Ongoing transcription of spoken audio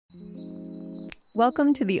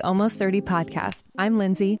Welcome to the Almost 30 podcast. I'm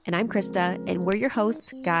Lindsay. And I'm Krista, and we're your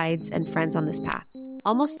hosts, guides, and friends on this path.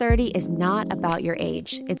 Almost 30 is not about your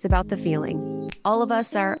age. It's about the feeling. All of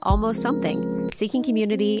us are almost something, seeking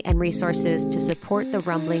community and resources to support the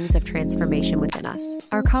rumblings of transformation within us.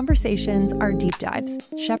 Our conversations are deep dives,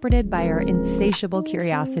 shepherded by our insatiable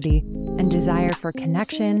curiosity and desire for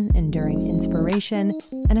connection, enduring inspiration,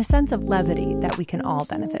 and a sense of levity that we can all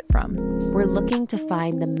benefit from. We're looking to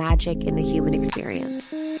find the magic in the human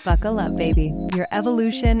experience. Buckle up, baby. Your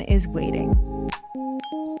evolution is waiting.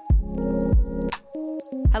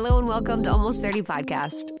 Hello and welcome to Almost 30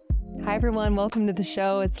 podcast. Hi, everyone. Welcome to the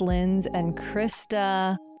show. It's Linz and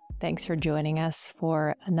Krista. Thanks for joining us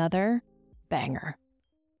for another banger.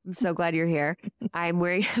 I'm so glad you're here. I'm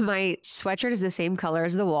wearing my sweatshirt is the same color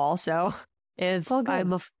as the wall, so if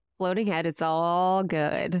I'm a floating head, it's all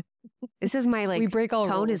good. This is my we break all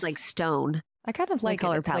tone rules. is like stone. I kind of like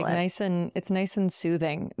color it. It's palette. Like it's nice and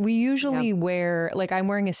soothing. We usually wear, like I'm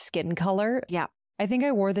wearing a skin color. Yeah. I think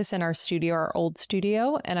I wore this in our studio, our old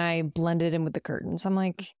studio, and I blended in with the curtains. I'm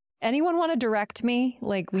like, anyone want to direct me?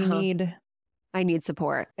 Like I need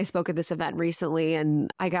support. I spoke at this event recently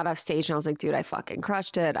and I got off stage and I was like, dude, I fucking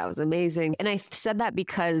crushed it. I was amazing. And I said that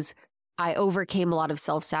because I overcame a lot of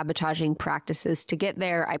self-sabotaging practices to get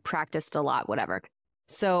there. I practiced a lot, whatever.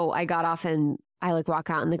 So I got off and I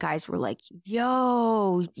walk out and the guys were like,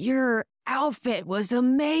 yo, your outfit was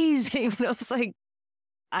amazing. And I was like,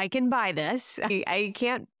 I can buy this. I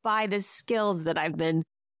can't buy the skills that I've been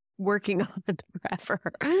working on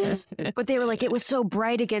forever. But they were like, it was so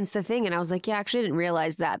bright against the thing. And I was like, yeah, actually I didn't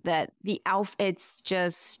realize that the outfit's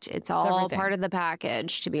it's all everything. part of the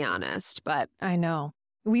package, to be honest. But I know.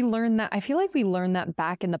 We learned that. I feel like we learned that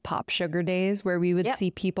back in the Pop Sugar days where we would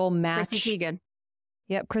see people match. Chrissy Teigen.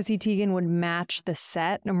 Yep. Chrissy Teigen would match the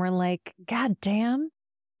set. And we're like, God damn,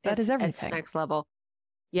 that is everything. It's next level.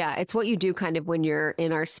 Yeah, it's what you do kind of when you're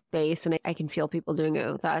in our space. And I can feel people doing it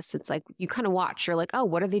with us. It's like you kind of watch. You're like, oh,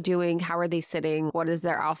 what are they doing? How are they sitting? What is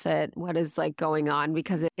their outfit? What is going on?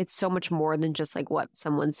 Because it's so much more than just what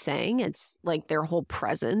someone's saying. It's like their whole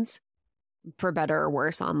presence, for better or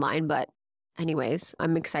worse, online. But anyways,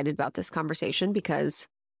 I'm excited about this conversation because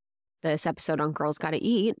this episode on Girls Gotta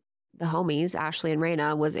Eat, the homies, Ashley and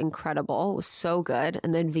Raina, was incredible. It was so good.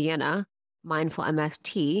 And then Vienna, Mindful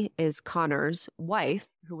MFT, is Connor's wife,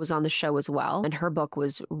 who was on the show as well. And her book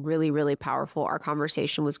was really, really powerful. Our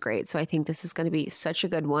conversation was great. So I think this is going to be such a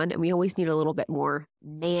good one. And we always need a little bit more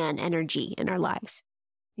man energy in our lives.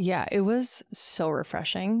 Yeah, it was so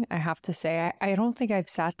refreshing, I have to say. I don't think I've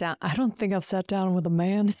sat down. I don't think I've sat down with a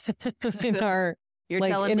man in our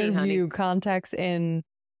interview context in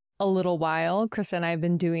a little while. Krista and I have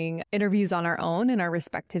been doing interviews on our own in our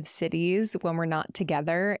respective cities when we're not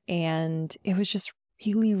together. And it was just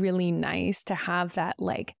really, really nice to have that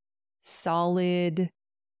solid,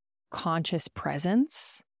 conscious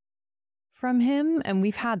presence from him. And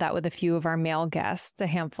we've had that with a few of our male guests, a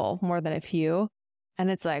handful, more than a few.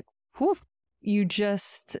 And it's like, whew,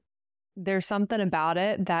 there's something about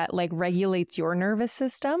it that regulates your nervous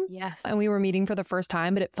system. Yes. And we were meeting for the first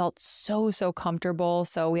time, but it felt so comfortable.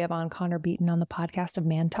 So we have on Connor Beaton on the podcast of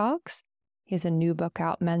Man Talks. He has a new book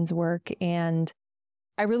out, Men's Work. And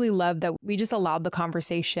I really love that we just allowed the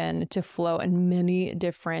conversation to flow in many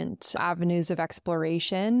different avenues of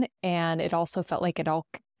exploration. And it also felt like it all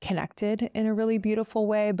connected in a really beautiful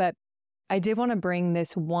way. But I did want to bring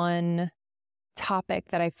this one topic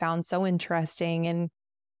that I found so interesting. And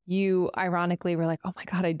you ironically were like, oh my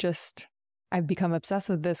God, I've become obsessed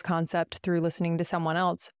with this concept through listening to someone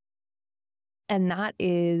else. And that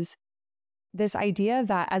is this idea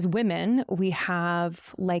that as women, we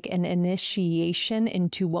have an initiation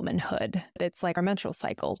into womanhood. It's like our menstrual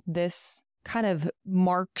cycle. This kind of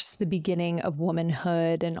marks the beginning of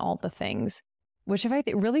womanhood and all the things, which if I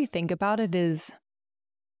really think about it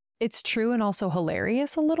it's true and also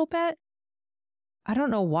hilarious a little bit. I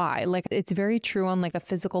don't know why. It's very true on a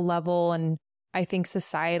physical level. And I think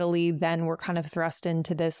societally, then we're kind of thrust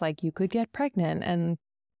into this, you could get pregnant and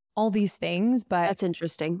all these things. But that's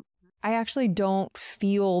interesting. I actually don't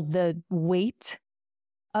feel the weight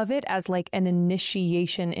of it as an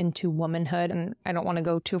initiation into womanhood. And I don't want to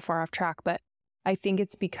go too far off track, but I think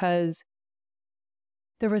it's because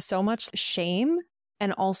there was so much shame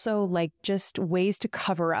and also just ways to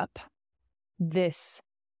cover up this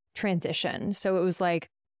transition. So it was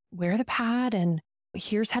wear the pad and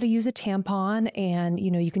here's how to use a tampon and,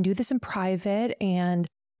 you can do this in private. And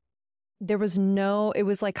there was it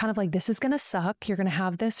was this is going to suck. You're going to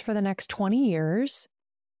have this for the next 20 years.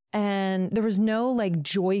 And there was no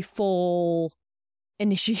joyful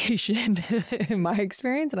initiation in my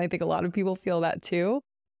experience. And I think a lot of people feel that too.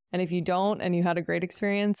 And if you don't and you had a great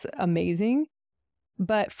experience, amazing.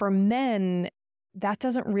 But for men, that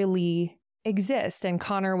doesn't really exist. And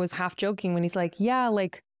Connor was half joking when he's like, yeah,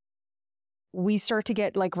 like we start to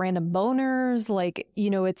get like random boners. Like, you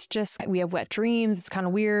know, it's just, we have wet dreams. It's kind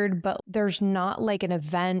of weird, but there's not like an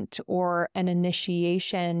event or an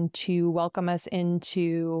initiation to welcome us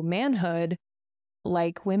into manhood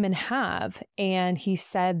like women have. And he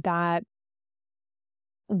said that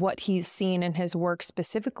what he's seen in his work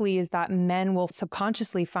specifically is that men will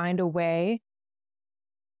subconsciously find a way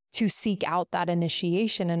to seek out that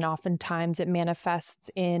initiation. And oftentimes it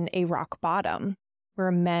manifests in a rock bottom,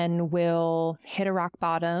 where men will hit a rock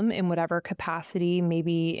bottom in whatever capacity,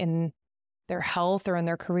 maybe in their health or in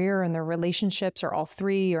their career or in their relationships or all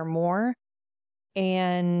three or more.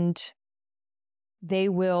 And they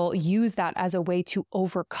will use that as a way to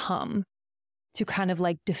overcome, to kind of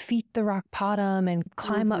like defeat the rock bottom and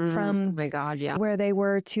climb up from oh my God, yeah. where they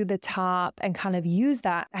were to the top and kind of use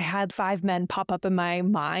that. I had 5 men pop up in my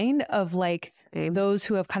mind of like those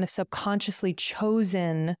who have kind of subconsciously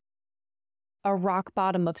chosen a rock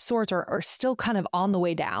bottom of sorts or still kind of on the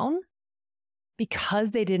way down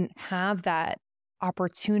because they didn't have that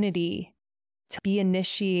opportunity to be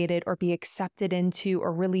initiated or be accepted into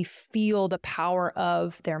or really feel the power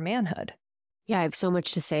of their manhood. Yeah, I have so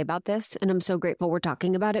much to say about this, and I'm so grateful we're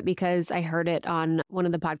talking about it because I heard it on one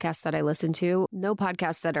of the podcasts that I listen to. No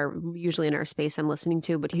podcasts that are usually in our space I'm listening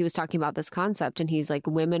to, but he was talking about this concept, and he's like,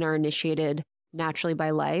 women are initiated naturally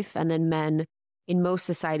by life, and then men in most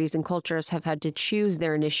societies and cultures have had to choose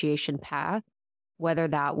their initiation path, whether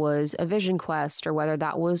that was a vision quest or whether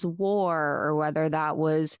that was war or whether that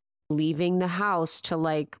was leaving the house to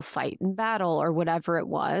like fight in battle or whatever it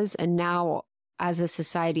was. And now as a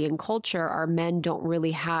society and culture, our men don't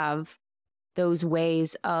really have those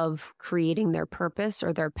ways of creating their purpose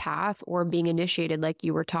or their path or being initiated like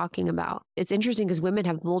you were talking about. It's interesting because women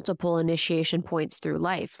have multiple initiation points through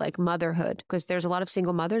life, like motherhood, because there's a lot of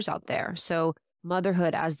single mothers out there. So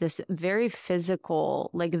motherhood as this very physical,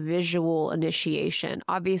 like visual initiation.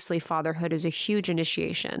 Obviously, fatherhood is a huge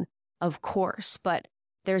initiation, of course, but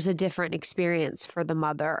there's a different experience for the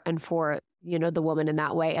mother and for, you know, the woman in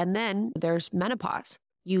that way. And then there's menopause.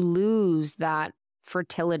 You lose that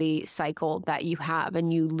fertility cycle that you have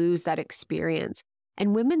and you lose that experience.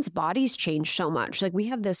 And women's bodies change so much. Like we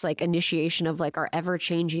have this like initiation of like our ever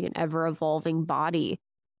changing and ever evolving body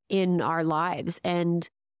in our lives. And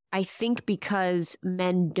I think because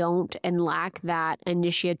men don't and lack that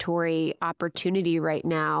initiatory opportunity right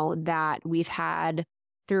now that we've had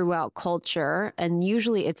throughout culture. And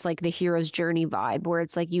usually it's like the hero's journey vibe where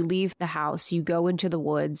it's like you leave the house, you go into the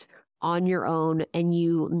woods on your own and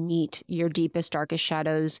you meet your deepest, darkest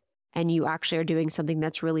shadows. And you actually are doing something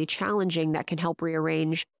that's really challenging that can help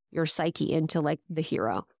rearrange your psyche into like the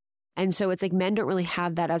hero. And so it's like men don't really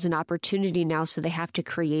have that as an opportunity now. So they have to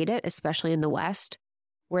create it, especially in the West,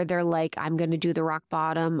 where they're like, I'm going to do the rock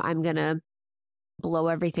bottom. I'm going to blow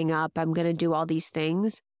everything up. I'm going to do all these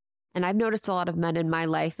things. And I've noticed a lot of men in my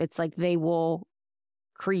life, it's like they will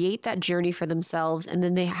create that journey for themselves and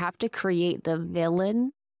then they have to create the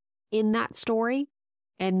villain in that story.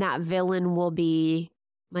 And that villain will be,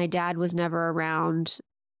 my dad was never around,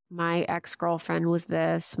 my ex-girlfriend was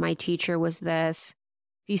this, my teacher was this.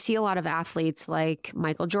 You see a lot of athletes like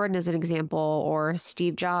Michael Jordan as an example, or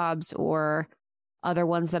Steve Jobs, or other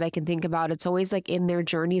ones that I can think about. It's always like in their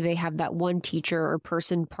journey, they have that one teacher or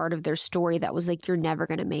person part of their story that was like, you're never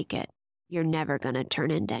going to make it. You're never going to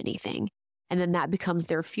turn into anything. And then that becomes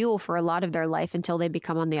their fuel for a lot of their life until they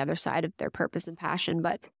become on the other side of their purpose and passion.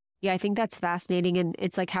 But yeah, I think that's fascinating. And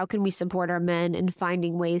it's like, how can we support our men in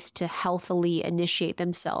finding ways to healthily initiate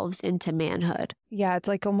themselves into manhood? Yeah, it's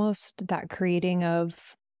like almost that creating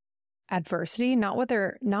of adversity, not where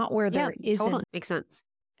there isn't totally. Makes sense.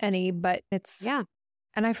 any, but it's, yeah.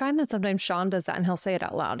 And I find that sometimes Sean does that and he'll say it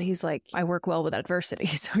out loud. He's like, I work well with adversity.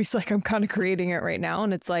 So he's like, I'm kind of creating it right now.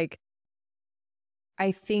 And it's like,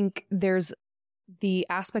 I think there's the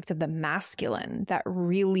aspect of the masculine that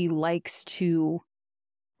really likes to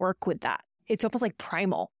work with that. It's almost like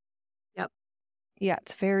primal. Yep. Yeah,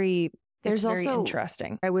 it's very also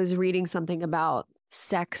interesting. I was reading something about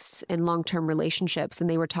sex and long-term relationships, and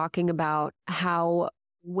they were talking about how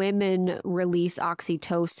women release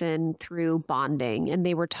oxytocin through bonding. And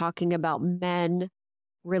they were talking about men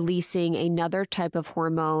releasing another type of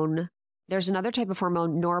hormone. There's another type of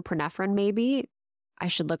hormone, norepinephrine, maybe. I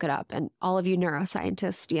should look it up. And all of you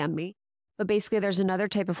neuroscientists DM me. But basically, there's another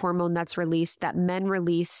type of hormone that's released that men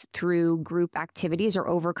release through group activities or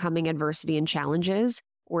overcoming adversity and challenges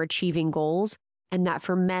or achieving goals. and that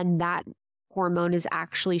for men, that hormone is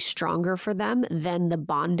actually stronger for them than the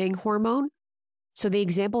bonding hormone. So the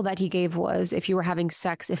example that he gave was if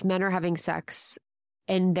men are having sex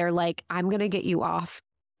and they're like, I'm going to get you off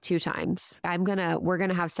 2 times. We're going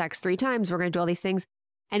to have sex 3 times. We're going to do all these things.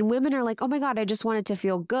 And women are like, oh my God, I just want it to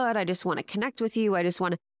feel good. I just want to connect with you.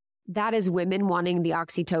 That is women wanting the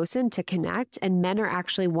oxytocin to connect. And men are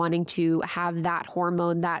actually wanting to have that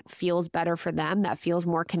hormone that feels better for them, that feels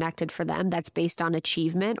more connected for them, that's based on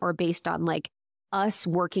achievement or based on like us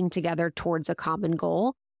working together towards a common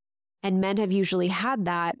goal. And men have usually had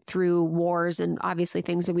that through wars and obviously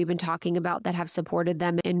things that we've been talking about that have supported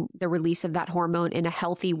them in the release of that hormone in a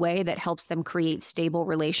healthy way that helps them create stable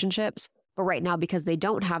relationships. But right now, because they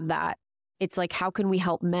don't have that, it's like, how can we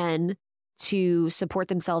help men to support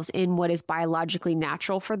themselves in what is biologically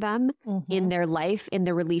natural for them in their life, in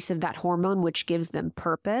the release of that hormone, which gives them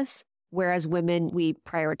purpose? Whereas women, we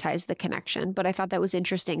prioritize the connection. But I thought that was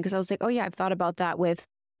interesting because I was like, oh yeah, I've thought about that with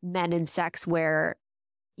men and sex where,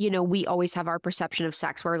 you know, we always have our perception of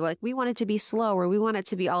sex where like, we want it to be slow or we want it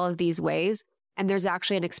to be all of these ways. And there's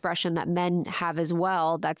actually an expression that men have as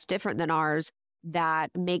well that's different than ours that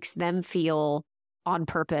makes them feel on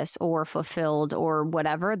purpose or fulfilled or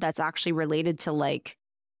whatever, that's actually related to like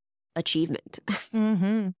achievement.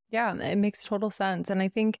 Yeah, it makes total sense. And I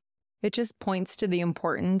think it just points to the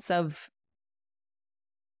importance of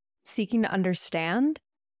seeking to understand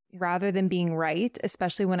rather than being right,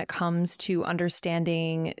 especially when it comes to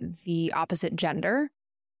understanding the opposite gender.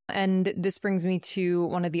 And this brings me to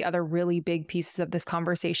one of the other really big pieces of this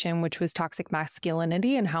conversation, which was toxic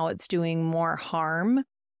masculinity and how it's doing more harm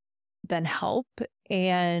than help.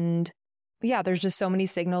 And yeah, there's just so many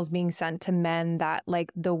signals being sent to men that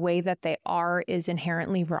like the way that they are is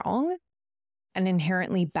inherently wrong and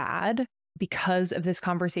inherently bad because of this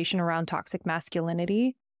conversation around toxic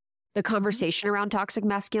masculinity. The conversation around toxic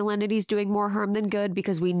masculinity is doing more harm than good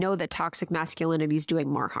because we know that toxic masculinity is doing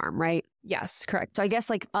more harm, right? Yes, correct. So I guess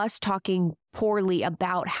like us talking poorly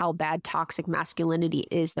about how bad toxic masculinity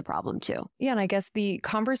is the problem too. Yeah, and I guess the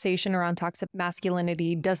conversation around toxic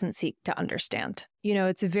masculinity doesn't seek to understand. You know,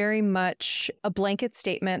 it's very much a blanket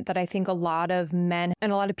statement that I think a lot of men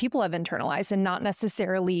and a lot of people have internalized and not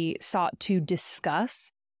necessarily sought to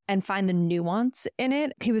discuss and find the nuance in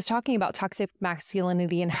it. He was talking about toxic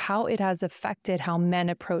masculinity and how it has affected how men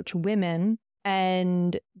approach women.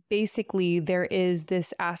 And basically, there is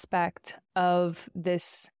this aspect of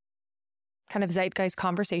this kind of zeitgeist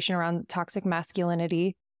conversation around toxic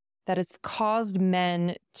masculinity that has caused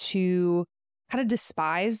men to kind of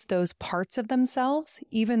despise those parts of themselves,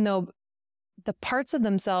 even though the parts of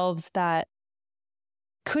themselves that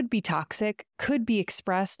could be toxic could be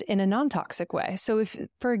expressed in a non-toxic way. So if,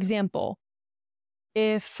 for example,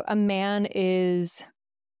 if a man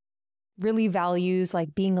really values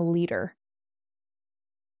like being a leader,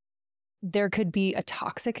 there could be a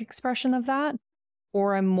toxic expression of that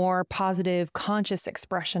or a more positive, conscious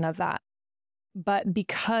expression of that. But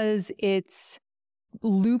because it's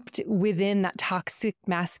looped within that toxic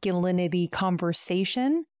masculinity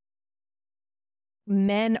conversation,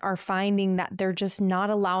 men are finding that they're just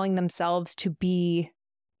not allowing themselves to be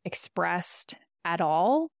expressed at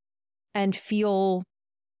all and feel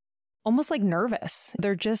almost like nervous.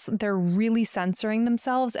 They're really censoring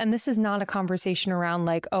themselves. And this is not a conversation around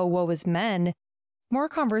like, oh, woe is men. It's more a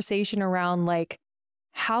conversation around like,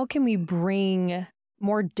 how can we bring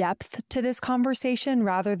more depth to this conversation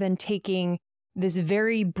rather than taking this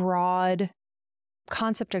very broad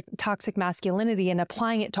concept of toxic masculinity and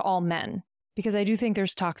applying it to all men? Because I do think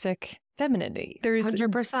there's toxic femininity. There's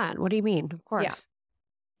 100%. What do you mean? Of course.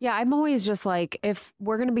 Yeah, I'm always just like, if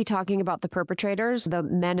we're going to be talking about the perpetrators, the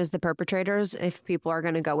men as the perpetrators, if people are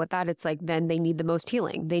going to go with that, it's like, then they need the most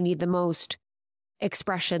healing. They need the most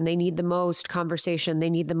expression. They need the most conversation. They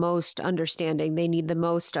need the most understanding. They need the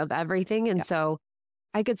most of everything. And so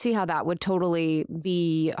I could see how that would totally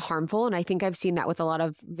be harmful. And I think I've seen that with a lot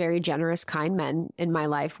of very generous, kind men in my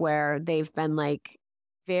life where they've been like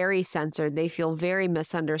very censored. They feel very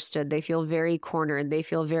misunderstood. They feel very cornered. They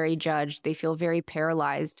feel very judged. They feel very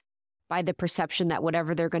paralyzed by the perception that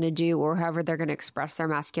whatever they're going to do or however they're going to express their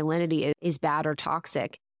masculinity is bad or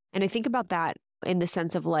toxic. And I think about that in the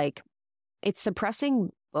sense of like, it's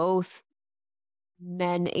suppressing both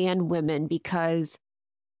men and women because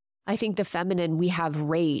I think the feminine, we have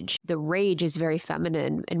rage. The rage is very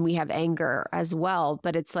feminine and we have anger as well.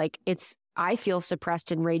 But it's like, I feel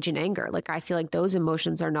suppressed in rage and anger. Like I feel like those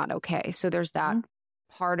emotions are not okay. So there's that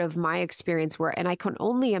part of my experience where, and I can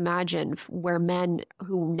only imagine where men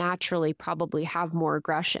who naturally probably have more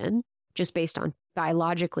aggression, just based on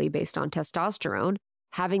biologically, based on testosterone,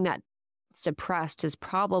 having that suppressed is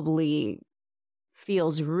probably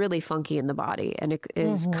feels really funky in the body, and it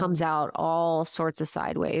comes out all sorts of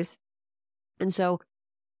sideways. And so,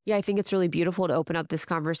 yeah, I think it's really beautiful to open up this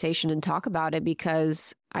conversation and talk about it,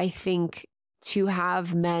 because I think to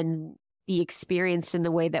have men be experienced in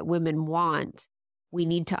the way that women want, we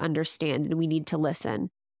need to understand and we need to listen.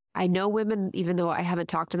 I know women, even though I haven't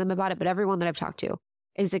talked to them about it, but everyone that I've talked to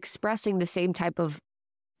is expressing the same type of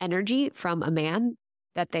energy from a man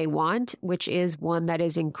that they want, which is one that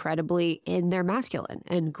is incredibly in their masculine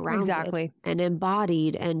and grounded and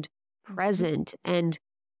embodied and present. And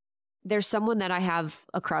there's someone that I have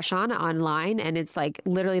a crush on online, and it's like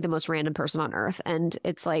literally the most random person on earth. And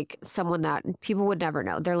it's like someone that people would never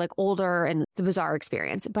know. They're like older, and it's a bizarre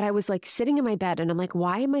experience. But I was like sitting in my bed and I'm like,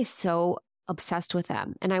 why am I so obsessed with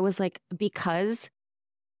them? And I was like, because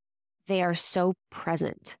they are so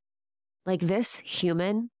present. Like, this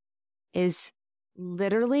human is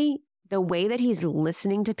literally, the way that he's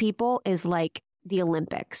listening to people is like the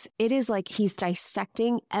Olympics. It is like he's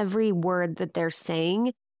dissecting every word that they're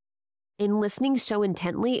saying and listening so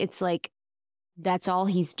intently. It's like that's all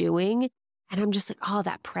he's doing. And I'm just like, oh,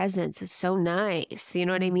 that presence is so nice. You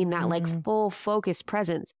know what I mean? That like full focused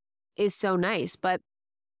presence is so nice. But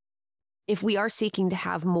if we are seeking to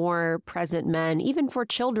have more present men, even for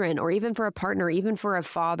children or even for a partner, even for a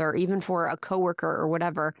father, even for a coworker or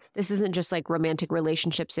whatever, this isn't just like romantic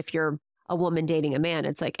relationships. If you're a woman dating a man,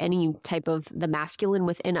 it's like any type of the masculine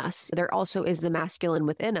within us. There also is the masculine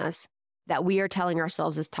within us that we are telling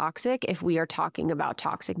ourselves is toxic if we are talking about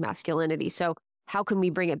toxic masculinity. So how can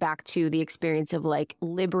we bring it back to the experience of like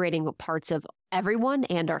liberating parts of everyone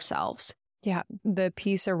and ourselves? Yeah. The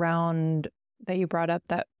piece around that you brought up,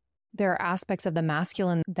 that there are aspects of the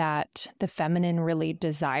masculine that the feminine really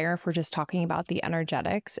desire, if we're just talking about the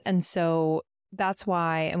energetics. And so that's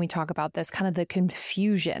why, and we talk about this kind of the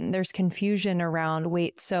confusion. There's confusion around,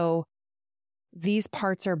 wait, so these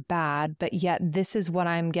parts are bad, but yet this is what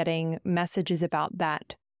I'm getting messages about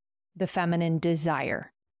that the feminine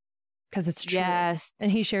desire. Because it's true. Yes.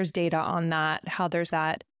 And he shares data on that, how there's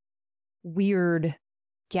that weird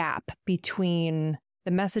gap between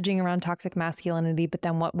the messaging around toxic masculinity, but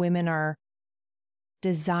then what women are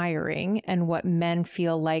desiring and what men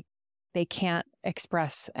feel like they can't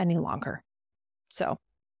express any longer. So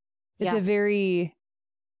it's a very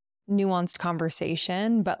nuanced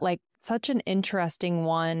conversation, but like such an interesting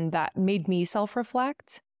one that made me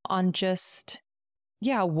self-reflect on just,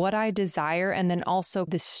 what I desire. And then also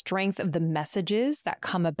the strength of the messages that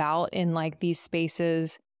come about in like these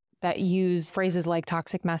spaces that use phrases like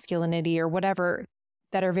toxic masculinity or whatever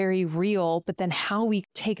that are very real, but then how we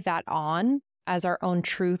take that on as our own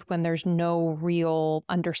truth when there's no real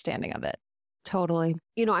understanding of it. Totally.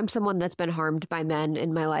 You know, I'm someone that's been harmed by men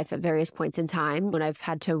in my life at various points in time when I've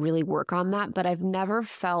had to really work on that, but I've never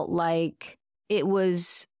felt like it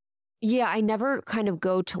was, I never kind of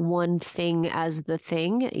go to one thing as the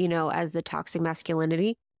thing, as the toxic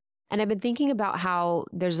masculinity. And I've been thinking about how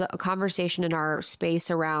there's a conversation in our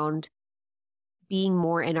space around being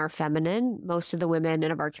more in our feminine. Most of the women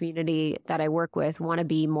in our community that I work with want to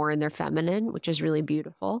be more in their feminine, which is really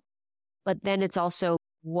beautiful. But then it's also,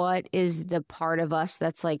 what is the part of us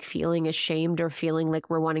that's like feeling ashamed or feeling like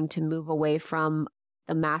we're wanting to move away from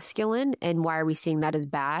the masculine? And why are we seeing that as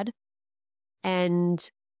bad?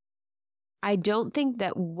 And I don't think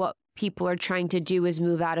that what people are trying to do is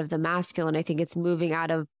move out of the masculine. I think it's moving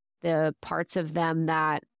out of the parts of them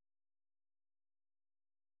that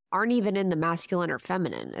aren't even in the masculine or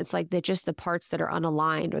feminine. It's like just the parts that are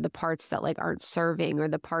unaligned, or the parts that like aren't serving, or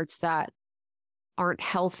the parts that aren't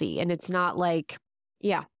healthy. And it's not like,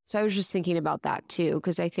 So I was just thinking about that too,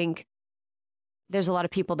 because I think there's a lot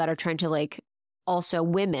of people that are trying to like, also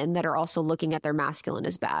women that are also looking at their masculine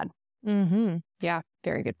as bad. Mm-hmm. Yeah,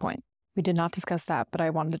 very good point. We did not discuss that, but I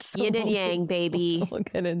wanted to. Yin and yang, baby. We'll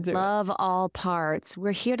get into love all parts.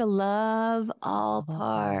 We're here to love all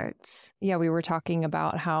parts. Yeah, we were talking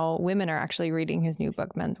about how women are actually reading his new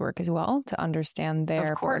book, Men's Work, as well, to understand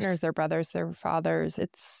their partners, their brothers, their fathers.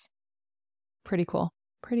 It's pretty cool.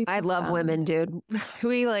 I love women, dude.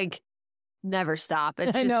 We like never stop.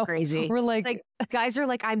 It's just crazy. We're like guys are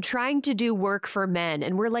like, I'm trying to do work for men.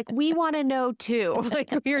 And we're like, we want to know too. Like,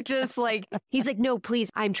 we're just like, he's like, no, please,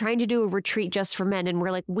 I'm trying to do a retreat just for men. And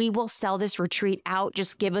we're like, we will sell this retreat out.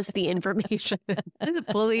 Just give us the information.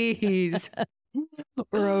 Please.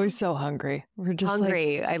 We're always so hungry. We're just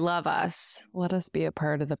hungry. I love us. Let us be a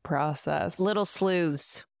part of the process. Little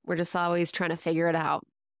sleuths. We're just always trying to figure it out.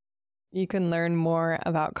 You can learn more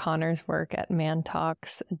about Connor's work at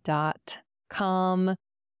mantalks.com.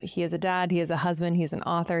 He is a dad, he is a husband, he's an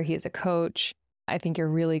author, he is a coach. I think you're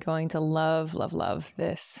really going to love, love, love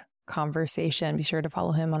this conversation. Be sure to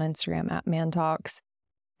follow him on Instagram at Man Talks.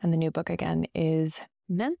 And the new book again is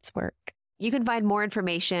Men's Work. You can find more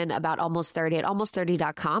information about Almost 30 at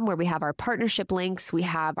almost30.com, where we have our partnership links. We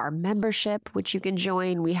have our membership, which you can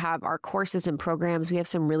join. We have our courses and programs. We have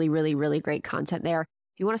some really, really, really great content there.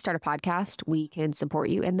 If you want to start a podcast, we can support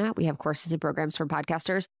you in that. We have courses and programs for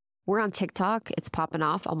podcasters. We're on TikTok. It's popping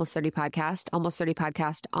off, Almost 30 Podcast, Almost 30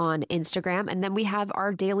 Podcast on Instagram. And then we have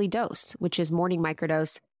our daily dose, which is morning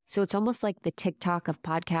microdose. So it's almost like the TikTok of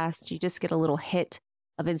podcasts. You just get a little hit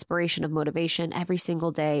of inspiration, of motivation every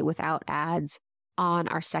single day without ads on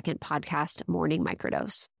our second podcast, Morning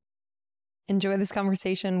Microdose. Enjoy this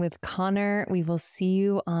conversation with Connor. We will see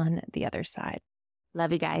you on the other side.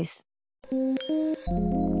 Love you guys.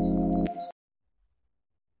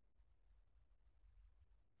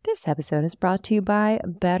 This episode is brought to you by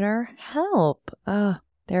BetterHelp.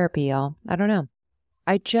 Therapy, y'all. I don't know.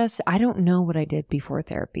 I don't know what I did before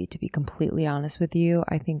therapy, to be completely honest with you.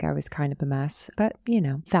 I think I was kind of a mess, but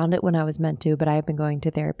found it when I was meant to. But I've been going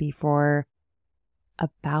to therapy for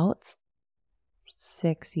about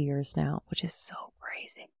 6 years now, which is so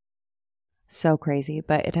crazy. So crazy,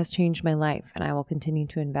 but it has changed my life, and I will continue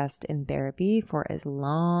to invest in therapy for as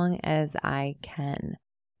long as I can.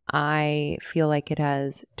 I feel like it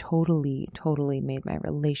has totally, totally made my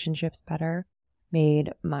relationships better,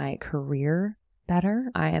 made my career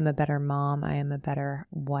better. I am a better mom. I am a better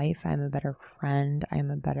wife. I am a better friend. I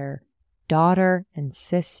am a better daughter and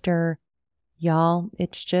sister. Y'all,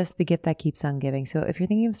 it's just the gift that keeps on giving. So if you're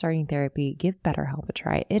thinking of starting therapy, give BetterHelp a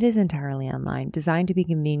try. It is entirely online, designed to be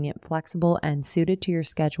convenient, flexible, and suited to your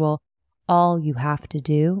schedule. All you have to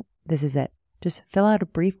do, this is it. Just fill out a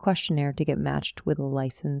brief questionnaire to get matched with a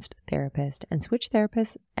licensed therapist and switch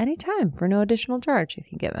therapists anytime for no additional charge.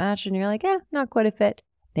 If you get matched and you're like, not quite a fit,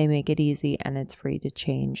 they make it easy and it's free to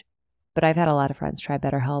change. But I've had a lot of friends try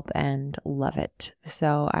BetterHelp and love it.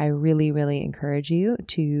 So I really, really encourage you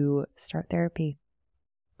to start therapy.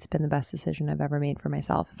 It's been the best decision I've ever made for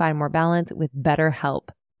myself. Find more balance with BetterHelp.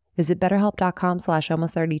 Visit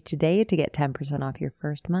betterhelp.com/almost30 today to get 10% off your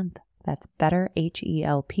first month. That's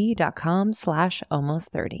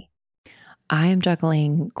betterhelp.com/almost30. I am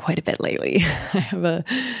juggling quite a bit lately. I have a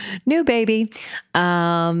new baby,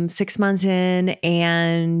 6 months in,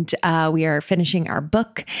 and we are finishing our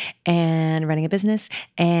book and running a business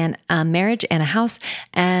and a marriage and a house.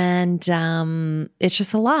 And it's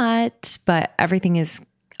just a lot, but everything is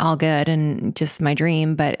all good and just my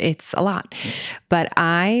dream, but it's a lot. But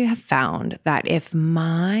I have found that if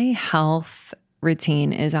my health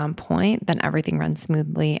routine is on point, then everything runs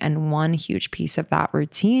smoothly. And one huge piece of that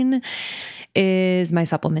routine is my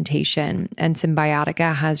supplementation. And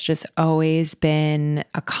Symbiotica has just always been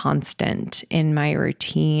a constant in my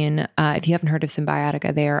routine. If you haven't heard of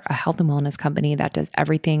Symbiotica, they are a health and wellness company that does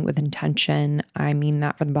everything with intention. I mean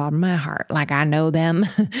that from the bottom of my heart. Like, I know them.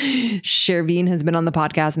 Shervin has been on the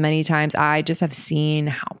podcast many times. I just have seen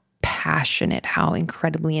how passionate, how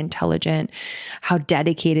incredibly intelligent, how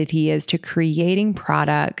dedicated he is to creating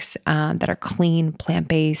products that are clean,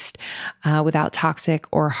 plant-based, without toxic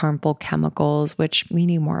or harmful chemicals, which we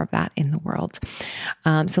need more of that in the world.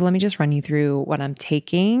 So let me just run you through what I'm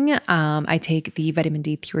taking. I take the vitamin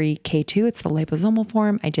D3 K2. It's the liposomal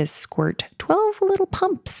form. I just squirt 12 little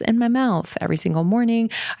pumps in my mouth every single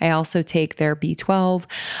morning. I also take their B12.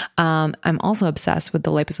 I'm also obsessed with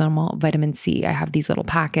the liposomal vitamin C. I have these little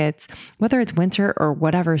packets. Whether it's winter or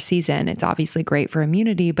whatever season, it's obviously great for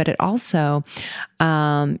immunity, but it also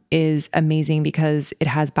is amazing because it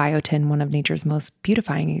has biotin, one of nature's most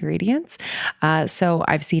beautifying ingredients. So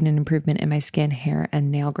I've seen an improvement in my skin, hair,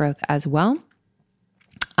 and nail growth as well.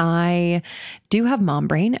 I do have mom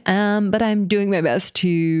brain, but I'm doing my best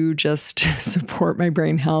to just support my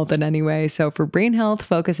brain health in any way. So for brain health,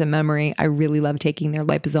 focus, and memory, I really love taking their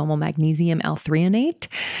liposomal magnesium L-threonate.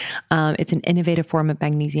 It's an innovative form of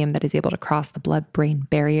magnesium that is able to cross the blood-brain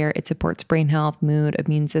barrier. It supports brain health, mood,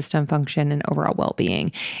 immune system function, and overall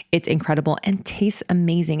well-being. It's incredible and tastes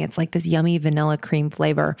amazing. It's like this yummy vanilla cream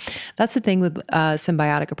flavor. That's the thing with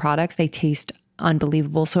Symbiotica products. They taste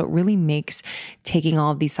unbelievable. So it really makes taking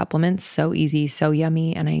all of these supplements so easy, so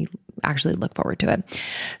yummy, and I actually look forward to it.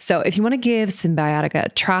 So if you want to give Symbiotica a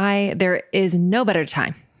try, there is no better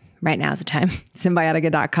time. Right now is the time.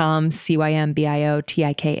 Symbiotica.com,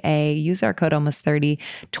 CYMBIOTIKA. Use our code almost30,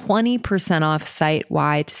 20% off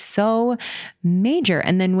site-wide. So major.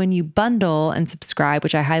 And then when you bundle and subscribe,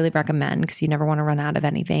 which I highly recommend because you never want to run out of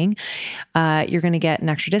anything, you're going to get an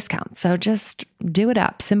extra discount. So just do it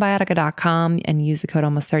up. Symbiotica.com and use the code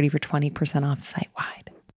almost30 for 20% off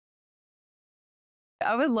site-wide.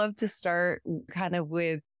 I would love to start kind of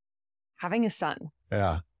with having a son.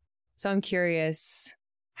 Yeah. So I'm curious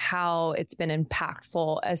how it's been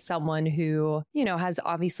impactful as someone who, has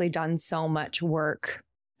obviously done so much work.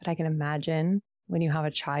 But I can imagine when you have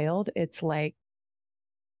a child, it's like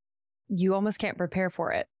you almost can't prepare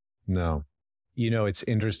for it. No. It's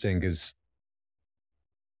interesting because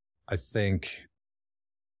I think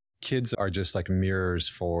kids are just like mirrors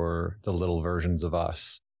for the little versions of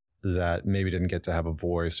us that maybe didn't get to have a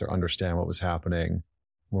voice or understand what was happening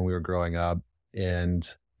when we were growing up. And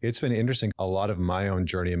it's been interesting. A lot of my own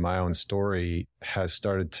journey and my own story has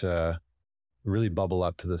started to really bubble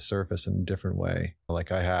up to the surface in a different way.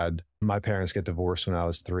 Like my parents get divorced when I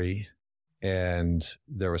was 3, and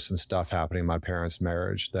there was some stuff happening in my parents'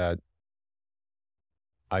 marriage that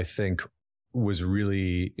I think was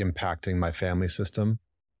really impacting my family system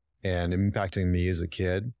and impacting me as a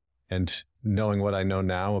kid. And knowing what I know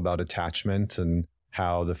now about attachment and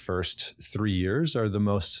how the first 3 years are the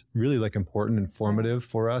most really like important and formative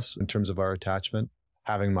for us in terms of our attachment.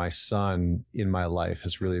 Having my son in my life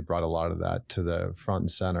has really brought a lot of that to the front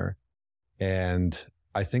and center. And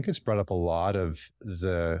I think it's brought up a lot of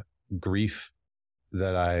the grief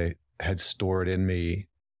that I had stored in me,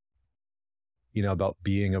 about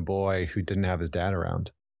being a boy who didn't have his dad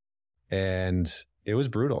around. And it was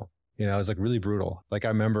brutal. It was like really brutal. Like I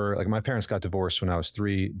remember, like my parents got divorced when I was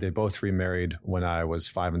 3. They both remarried when I was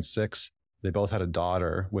 5 and 6. They both had a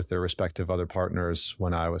daughter with their respective other partners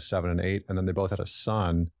when I was 7 and 8. And then they both had a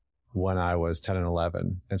son when I was 10 and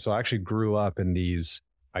 11. And so I actually grew up in these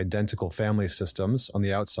identical family systems on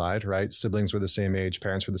the outside, right? Siblings were the same age,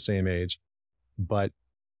 parents were the same age, but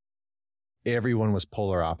everyone was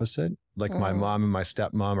polar opposite. Like my mom and my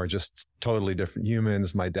stepmom are just totally different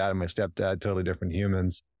humans. My dad and my stepdad, totally different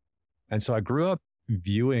humans. And so I grew up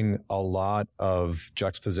viewing a lot of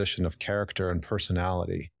juxtaposition of character and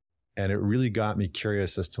personality. And it really got me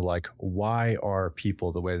curious as to like, why are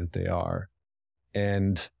people the way that they are?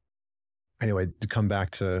 And anyway, to come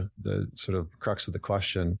back to the sort of crux of the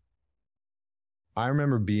question, I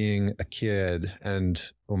remember being a kid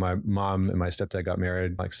and when my mom and my stepdad got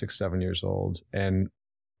married, like 6, 7 years old. And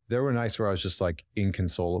there were nights where I was just like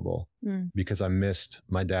inconsolable because I missed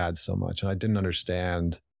my dad so much. And I didn't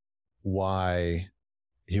understand why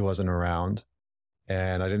he wasn't around.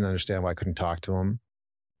 And I didn't understand why I couldn't talk to him.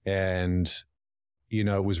 And,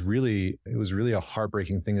 it was really a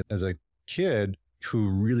heartbreaking thing as a kid who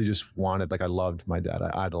really just wanted, like I loved my dad.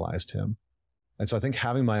 I idolized him. And so I think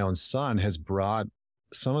having my own son has brought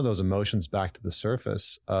some of those emotions back to the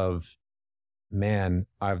surface of, man,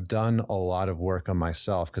 I've done a lot of work on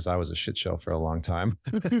myself because I was a shit show for a long time.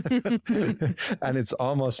 And it's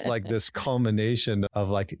almost like this culmination of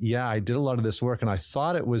like, yeah, I did a lot of this work and I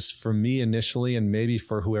thought it was for me initially and maybe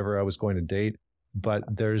for whoever I was going to date. But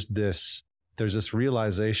there's this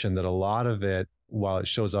realization that a lot of it, while it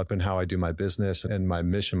shows up in how I do my business and my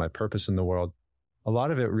mission, my purpose in the world, a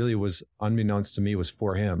lot of it really was, unbeknownst to me, was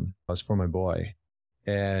for him. It was for my boy.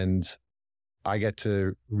 And I get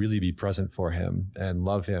to really be present for him and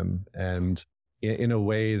love him. And in a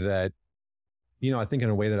way that, I think in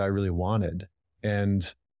a way that I really wanted.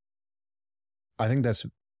 And I think that's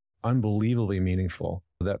unbelievably meaningful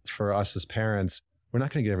that for us as parents, we're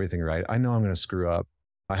not going to get everything right. I know I'm going to screw up.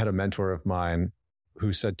 I had a mentor of mine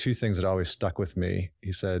who said 2 things that always stuck with me.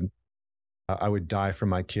 He said, I would die for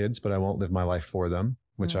my kids, but I won't live my life for them,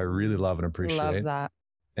 which I really love and appreciate. Love that.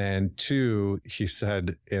 And 2, he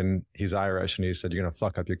said, he's Irish, and he said, you're going to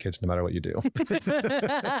fuck up your kids no matter what you do. And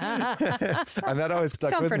that always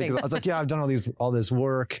stuck with me because I was like, yeah, I've done all this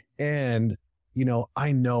work. And,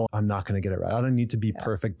 I know I'm not going to get it right. I don't need to be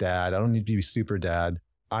perfect dad. I don't need to be super dad.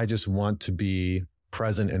 I just want to be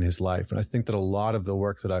present in his life. And I think that a lot of the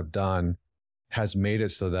work that I've done has made it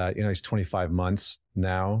so that, he's 25 months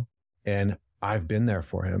now. And I've been there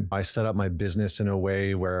for him. I set up my business in a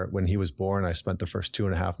way where when he was born, I spent the first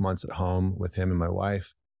 2.5 months at home with him and my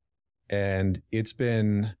wife. And it's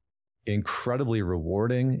been incredibly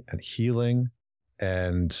rewarding and healing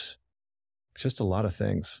and just a lot of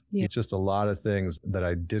things. Yeah. It's just a lot of things that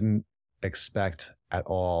I didn't expect at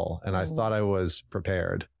all. And I thought I was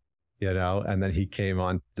prepared, and then he came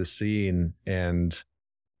on the scene and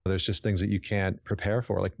there's just things that you can't prepare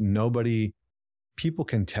for. Like people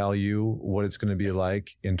can tell you what it's going to be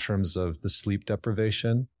like in terms of the sleep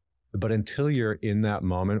deprivation. But until you're in that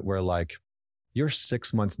moment where like you're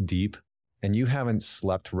 6 months deep and you haven't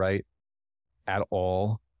slept right at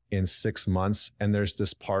all in 6 months. And there's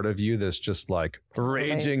this part of you that's just like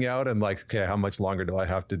raging out and like, okay, how much longer do I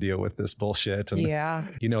have to deal with this bullshit? And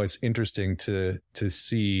it's interesting to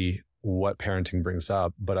see what parenting brings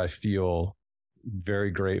up, but I feel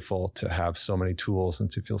very grateful to have so many tools and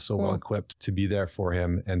to feel so well equipped to be there for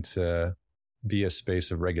him and to be a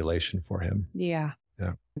space of regulation for him. Yeah.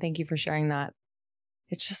 Yeah. Thank you for sharing that.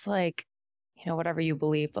 It's just like, whatever you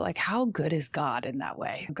believe, but like, how good is God in that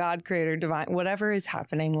way? God, creator, divine, whatever is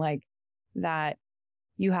happening, like that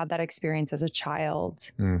you had that experience as a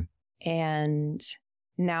child and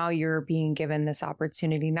now you're being given this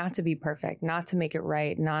opportunity not to be perfect, not to make it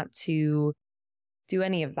right, not to do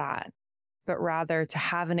any of that, but rather to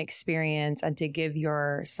have an experience and to give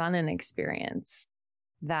your son an experience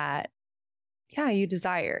that, you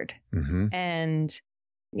desired. And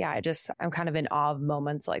I'm kind of in awe of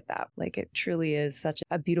moments like that. Like it truly is such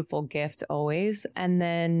a beautiful gift always. And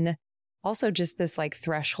then also just this like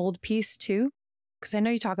threshold piece too, because I know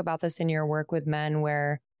you talk about this in your work with men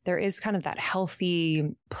where there is kind of that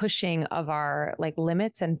healthy pushing of our like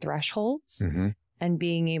limits and thresholds and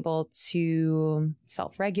being able to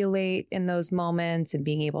self-regulate in those moments and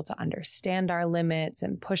being able to understand our limits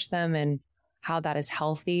and push them and how that is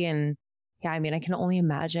healthy. And I can only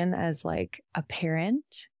imagine as like a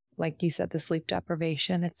parent, like you said, the sleep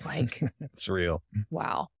deprivation, it's like, it's real.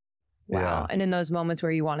 Wow. Yeah. And in those moments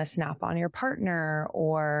where you want to snap on your partner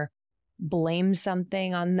or blame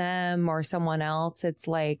something on them or someone else, it's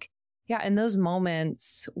like, in those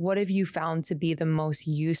moments, what have you found to be the most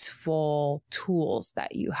useful tools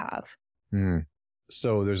that you have?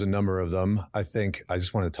 So there's a number of them. I think I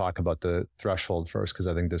just want to talk about the threshold first, because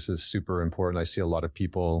I think this is super important. I see a lot of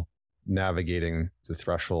people navigating the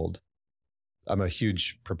threshold. I'm a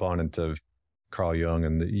huge proponent of Carl Jung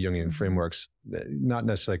and the Jungian frameworks, not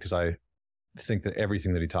necessarily because I think that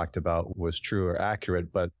everything that he talked about was true or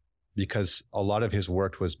accurate, but because a lot of his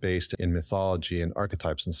work was based in mythology and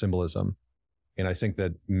archetypes and symbolism. And I think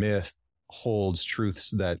that myth holds truths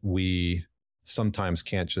that we sometimes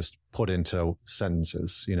can't just put into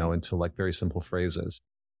sentences, into like very simple phrases.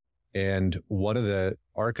 And one of the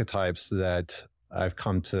archetypes that I've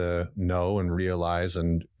come to know and realize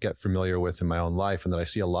and get familiar with in my own life, and that I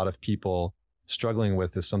see a lot of people struggling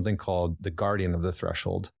with, is something called the guardian of the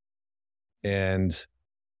threshold. And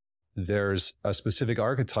there's a specific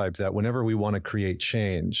archetype that whenever we want to create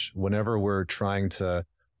change, whenever we're trying to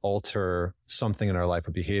alter something in our life,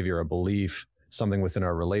 a behavior, a belief, something within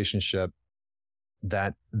our relationship,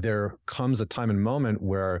 that there comes a time and moment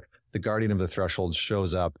where the guardian of the threshold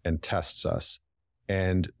shows up and tests us.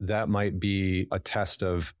 And that might be a test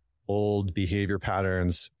of old behavior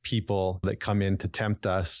patterns, people that come in to tempt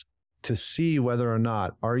us to see whether or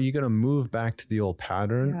not, are you going to move back to the old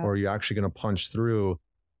pattern or are you actually going to punch through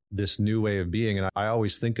this new way of being? And I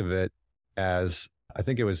always think of it as, I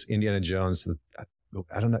think it was Indiana Jones.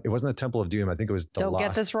 I don't know. It wasn't the Temple of Doom. I think it was the Don't Lost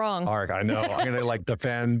get this wrong. Ark. I know. I'm going to like the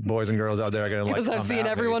fan boys and girls out there are going to like, because I've seen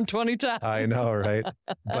everyone 20 times. I know, right?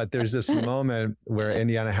 But there's this moment where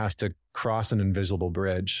Indiana has to cross an invisible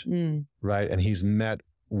bridge, right? And he's met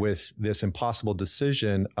with this impossible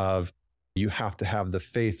decision of, you have to have the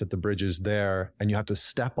faith that the bridge is there and you have to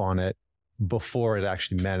step on it before it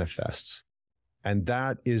actually manifests. And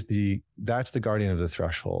that's the guardian of the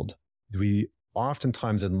threshold. We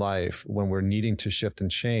oftentimes in life, when we're needing to shift and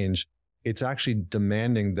change, it's actually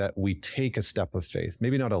demanding that we take a step of faith,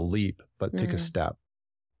 maybe not a leap, but take a step.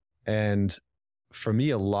 And for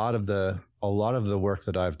me, a lot of the work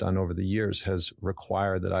that I've done over the years has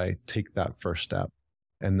required that I take that first step,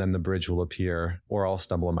 and then the bridge will appear, or I'll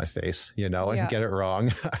stumble on my face, and get it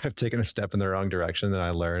wrong. I've taken a step in the wrong direction, then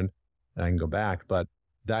I learn and I can go back. But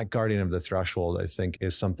that guardian of the threshold, I think,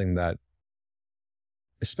 is something that,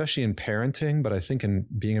 especially in parenting, but I think in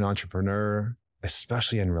being an entrepreneur,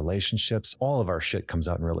 especially in relationships, all of our shit comes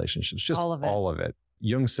out in relationships, just all of it.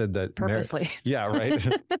 Jung said that purposely. Yeah, right.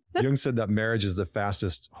 Jung said that marriage is the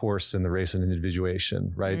fastest horse in the race of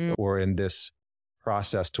individuation, right? Or in this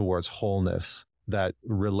process towards wholeness, that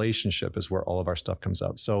relationship is where all of our stuff comes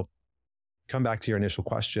out. So come back to your initial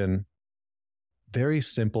question, very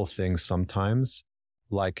simple things sometimes,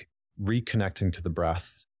 like reconnecting to the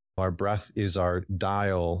breath. Our breath is our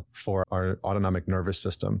dial for our autonomic nervous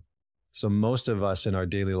system. So most of us in our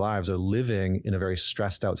daily lives are living in a very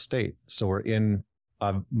stressed out state. So we're in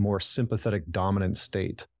a more sympathetic dominant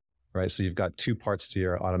state, right? So you've got two parts to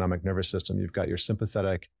your autonomic nervous system. You've got your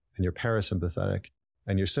sympathetic and your parasympathetic.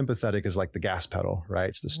 And your sympathetic is like the gas pedal, right?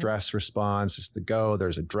 It's the stress response, it's the go,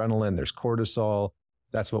 there's adrenaline, there's cortisol.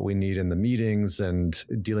 That's what we need in the meetings and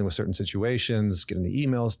dealing with certain situations, getting the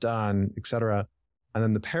emails done, et cetera. And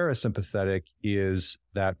then the parasympathetic is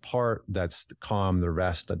that part that's the calm, the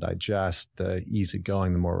rest, the digest, the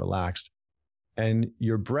easygoing, the more relaxed. And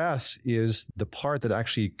your breath is the part that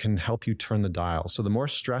actually can help you turn the dial. So the more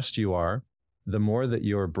stressed you are, the more that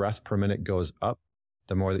your breath per minute goes up,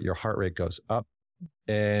 the more that your heart rate goes up,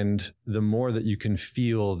 and the more that you can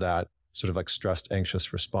feel that sort of like stressed,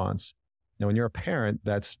 anxious response. Now, when you're a parent,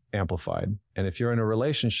 that's amplified. And if you're in a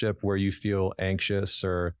relationship where you feel anxious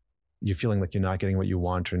or you're feeling like you're not getting what you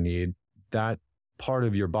want or need, that part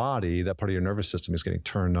of your body, that part of your nervous system is getting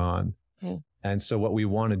turned on. And so what we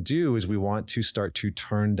want to do is we want to start to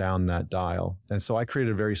turn down that dial. And so I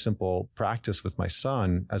created a very simple practice with my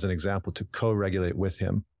son as an example to co-regulate with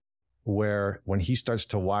him, where when he starts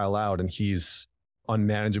to while out and he's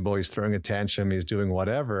unmanageable, he's throwing a tantrum, he's doing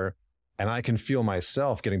whatever, and I can feel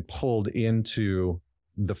myself getting pulled into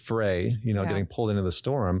the fray, getting pulled into the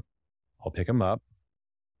storm, I'll pick him up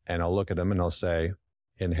and I'll look at him and I'll say,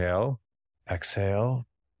 inhale, exhale.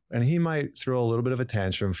 And he might throw a little bit of a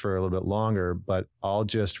tantrum for a little bit longer, but I'll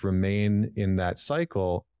just remain in that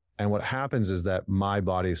cycle. And what happens is that my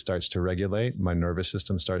body starts to regulate, my nervous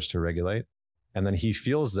system starts to regulate. And then he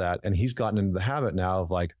feels that, and he's gotten into the habit now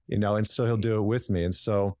of like, and so he'll do it with me. And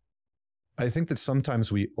so I think that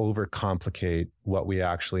sometimes we overcomplicate what we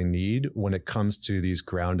actually need when it comes to these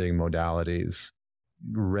grounding modalities,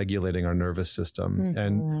 regulating our nervous system.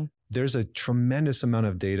 And there's a tremendous amount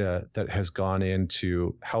of data that has gone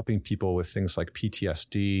into helping people with things like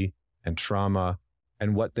PTSD and trauma.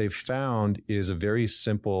 And what they've found is a very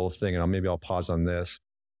simple thing, and maybe I'll pause on this,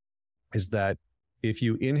 is that if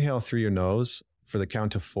you inhale through your nose for the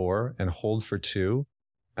count of 4 and hold for 2,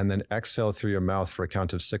 and then exhale through your mouth for a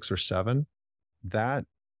count of 6 or 7, that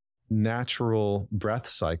natural breath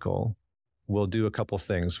cycle will do a couple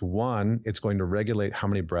things. One, it's going to regulate how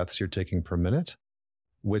many breaths you're taking per minute,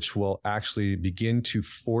 which will actually begin to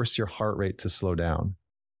force your heart rate to slow down.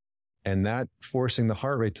 And that forcing the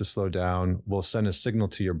heart rate to slow down will send a signal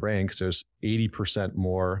to your brain, because there's 80%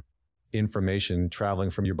 more information traveling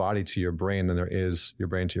from your body to your brain than there is your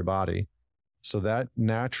brain to your body. So that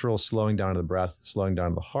natural slowing down of the breath, slowing down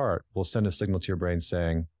of the heart will send a signal to your brain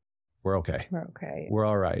saying, we're okay. We're okay. We're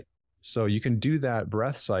all right. So you can do that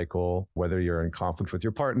breath cycle, whether you're in conflict with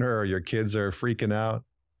your partner or your kids are freaking out.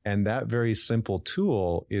 And that very simple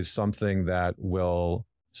tool is something that will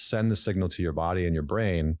send the signal to your body and your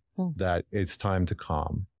brain that it's time to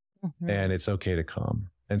calm and it's okay to calm.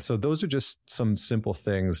 And so those are just some simple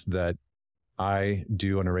things that I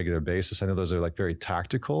do on a regular basis. I know those are like very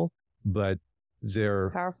tactical, but they're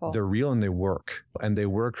powerful. They're real and they work. And they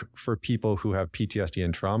work for people who have PTSD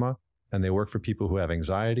and trauma, and they work for people who have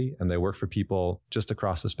anxiety, and they work for people just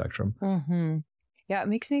across the spectrum. Yeah, it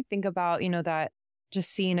makes me think about, that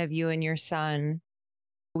just scene of you and your son.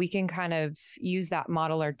 We can kind of use that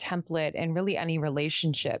model or template in really any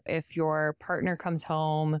relationship. If your partner comes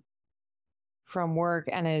home from work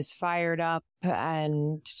and is fired up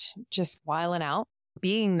and just wiling out,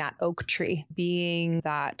 being that oak tree, being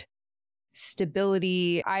that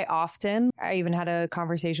stability. I even had a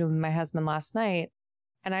conversation with my husband last night,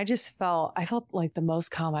 and I felt like the most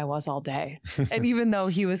calm I was all day. And even though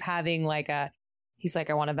he was having he's like,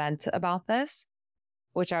 I want to vent about this,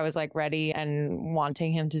 which I was like ready and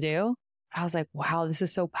wanting him to do. I was like, wow, this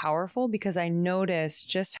is so powerful, because I noticed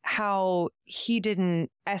just how he didn't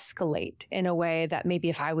escalate in a way that maybe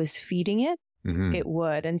if I was feeding it, it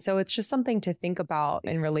would. And so it's just something to think about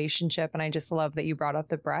in relationship. And I just love that you brought up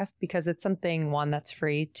the breath, because it's something, one, that's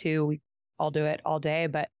free. Two, we all do it all day,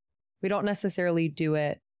 but we don't necessarily do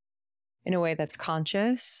it in a way that's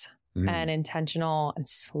conscious and intentional and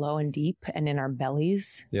slow and deep and in our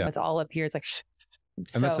bellies. Yeah. It's all up here. It's like,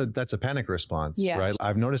 and that's a panic response, right?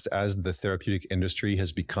 I've noticed as the therapeutic industry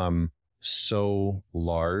has become so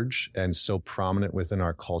large and so prominent within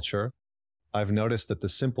our culture, I've noticed that the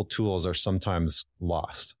simple tools are sometimes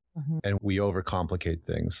lost and we overcomplicate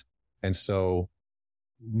things. And so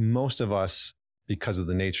most of us, because of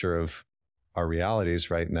the nature of our realities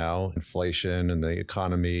right now, inflation and the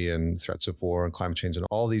economy and threats of war and climate change and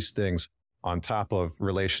all these things on top of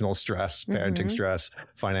relational stress, parenting stress,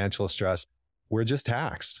 financial stress, we're just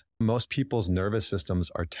taxed. Most people's nervous systems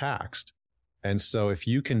are taxed. And so if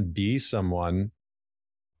you can be someone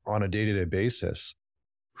on a day-to-day basis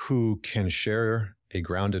who can share a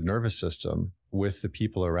grounded nervous system with the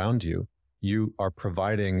people around you, you are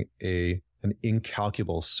providing an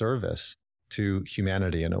incalculable service to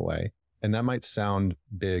humanity in a way. And that might sound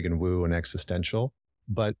big and woo and existential,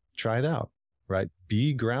 but try it out, right?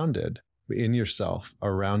 Be grounded in yourself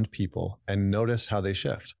around people and notice how they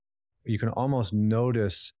shift. You can almost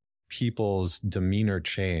notice people's demeanor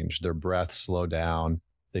change, their breath slow down,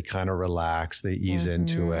 they kind of relax, they ease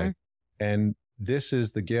into it. And this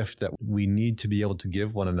is the gift that we need to be able to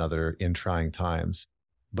give one another in trying times.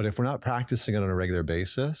 But if we're not practicing it on a regular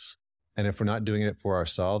basis, And if we're not doing it for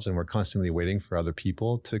ourselves and we're constantly waiting for other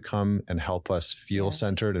people to come and help us feel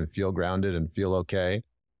centered and feel grounded and feel okay,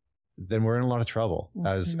 then we're in a lot of trouble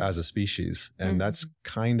as a species. And that's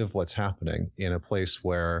kind of what's happening in a place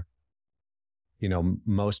where, you know,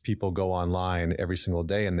 most people go online every single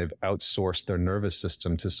day and they've outsourced their nervous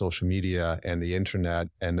system to social media and the internet,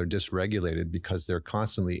 and they're dysregulated because they're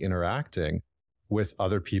constantly interacting with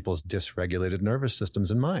other people's dysregulated nervous systems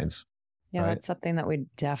and minds. Yeah, that's something that we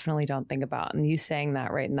definitely don't think about. And you saying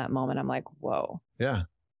that right in that moment, I'm like, whoa. Yeah.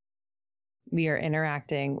 We are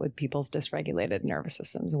interacting with people's dysregulated nervous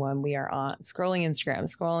systems when we are on scrolling Instagram,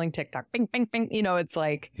 scrolling TikTok, bing, bing, bing. You know, it's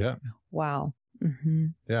like, wow. Mm-hmm.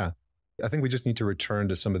 Yeah. I think we just need to return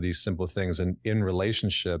to some of these simple things. And in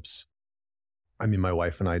relationships, I mean, my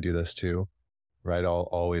wife and I do this too, right? I'll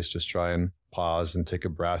always just try and pause and take a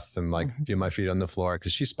breath and like feel my feet on the floor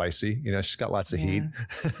because she's spicy. You know, she's got lots of heat.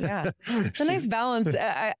 Yeah. It's a nice balance.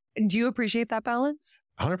 Do you appreciate that balance?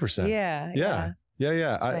 100%. Yeah.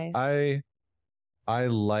 Nice. I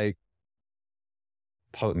like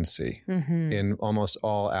potency in almost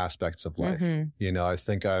all aspects of life. You know, I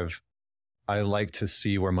think I like to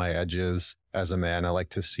see where my edge is as a man. I like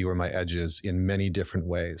to see where my edge is in many different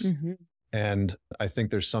ways. And I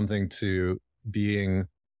think there's something to being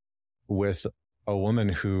with a woman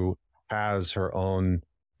who has her own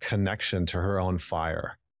connection to her own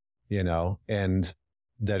fire, you know, and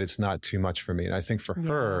that it's not too much for me. And I think for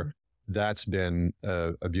her, that's been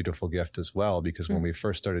a beautiful gift as well, because when we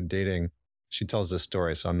first started dating, she tells this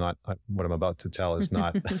story. So what I'm about to tell is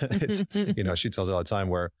not, it's, you know, she tells it all the time,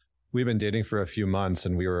 where we've been dating for a few months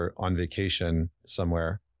and we were on vacation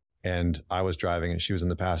somewhere and I was driving and she was in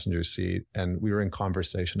the passenger seat and we were in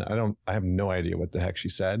conversation. I have no idea what the heck she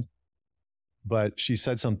said, but she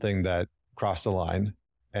said something that crossed the line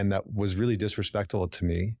and that was really disrespectful to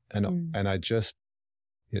me. And I just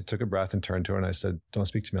took a breath and turned to her and I said, "Don't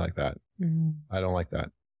speak to me like that. I don't like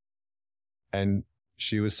that." And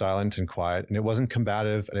she was silent and quiet, and it wasn't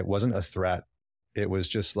combative and it wasn't a threat. It was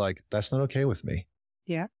just like, that's not okay with me.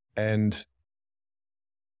 Yeah. And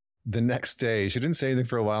the next day, she didn't say anything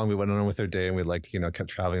for a while and we went on with her day and we kept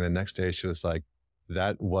traveling. The next day, she was like,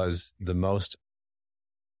 that was the most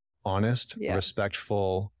honest,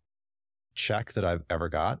 respectful check that I've ever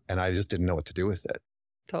got. And I just didn't know what to do with it.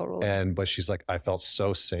 Totally. But she's like, I felt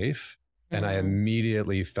so safe. And I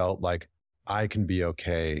immediately felt like I can be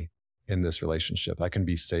okay in this relationship. I can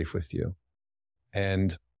be safe with you.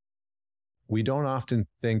 And we don't often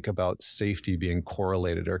think about safety being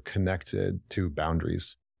correlated or connected to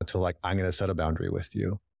boundaries, to like, I'm going to set a boundary with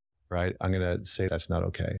you, right? I'm going to say that's not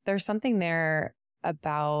okay. There's something there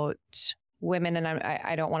about women, and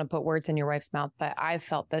I don't want to put words in your wife's mouth, but I've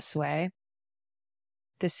felt this way.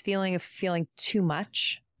 This feeling of feeling too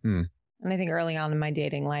much. And I think early on in my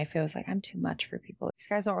dating life, it was like, I'm too much for people. These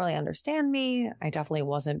guys don't really understand me. I definitely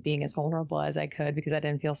wasn't being as vulnerable as I could because I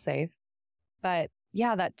didn't feel safe. But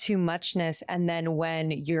yeah, that too muchness. And then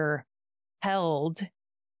when you're held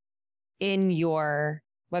in your,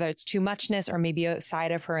 whether it's too muchness or maybe a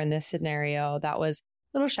side of her in this scenario that was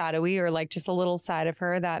a little shadowy or like just a little side of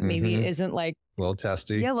her that maybe isn't like a little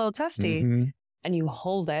testy. Yeah, a little testy. And you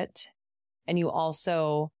hold it and you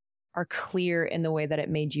also are clear in the way that it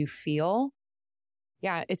made you feel.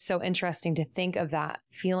 Yeah, it's so interesting to think of that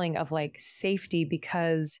feeling of like safety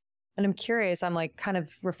because, and I'm curious, I'm like kind of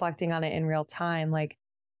reflecting on it in real time. Like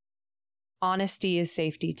honesty is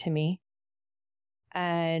safety to me.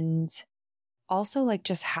 And also like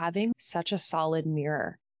just having such a solid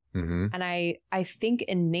mirror. And I think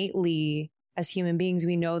innately as human beings,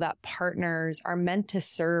 we know that partners are meant to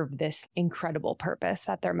serve this incredible purpose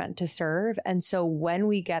that they're meant to serve. And so when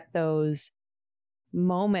we get those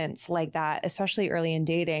moments like that, especially early in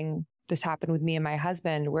dating, this happened with me and my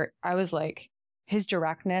husband, where I was like, his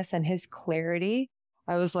directness and his clarity,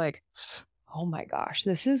 I was like, oh my gosh,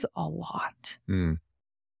 this is a lot.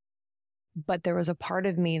 But there was a part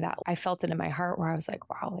of me that I felt it in my heart where I was like,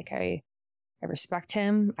 wow, like I respect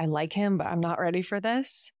him. I like him, but I'm not ready for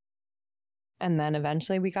this. And then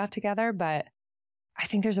eventually we got together. But I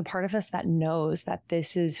think there's a part of us that knows that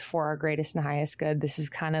this is for our greatest and highest good. This is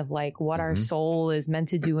kind of like what our soul is meant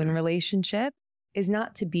to do in relationship, is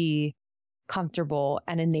not to be comfortable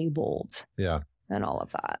and enabled. Yeah. And all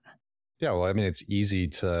of that. Yeah. Well, I mean, it's easy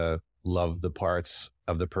to love the parts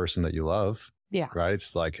of the person that you love. Yeah. Right.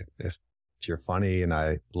 It's like if you're funny and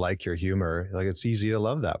I like your humor, like it's easy to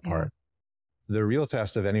love that part. The real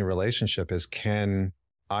test of any relationship is, can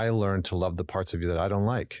I learn to love the parts of you that I don't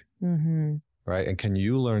like? Right. And can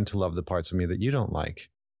you learn to love the parts of me that you don't like?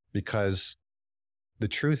 Because the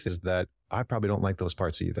truth is that I probably don't like those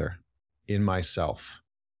parts either in myself.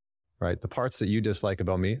 right? The parts that you dislike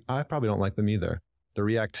about me, I probably don't like them either. The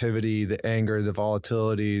reactivity, the anger, the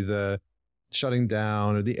volatility, the shutting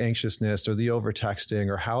down, or the anxiousness, or the overtexting,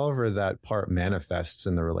 or however that part manifests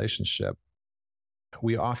in the relationship,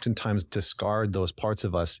 we oftentimes discard those parts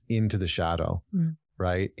of us into the shadow,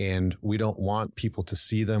 right? And we don't want people to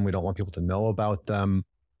see them. We don't want people to know about them.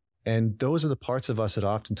 And those are the parts of us that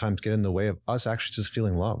oftentimes get in the way of us actually just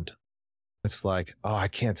feeling loved. It's like, oh, I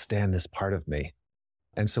can't stand this part of me.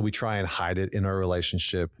 And so we try and hide it in our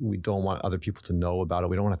relationship. We don't want other people to know about it.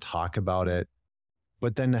 We don't want to talk about it.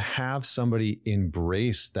 But then to have somebody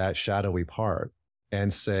embrace that shadowy part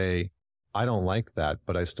and say, I don't like that,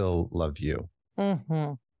 but I still love you. Mm-hmm.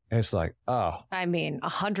 And it's like, oh. I mean,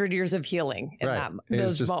 100 years of healing in right.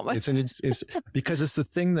 those moments. It's because it's the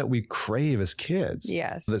thing that we crave as kids.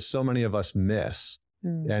 Yes. That so many of us miss.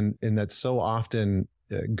 And that so often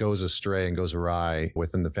goes astray and goes awry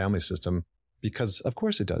within the family system. Because of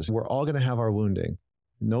course it does. We're all going to have our wounding.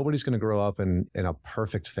 Nobody's going to grow up in a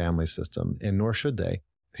perfect family system, and nor should they.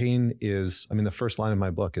 Pain is, the first line of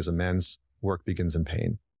my book is a man's work begins in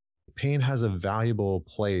pain. Pain has a valuable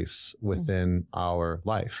place within our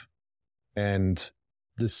life. And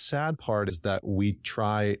the sad part is that we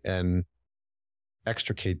try and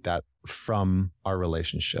extricate that from our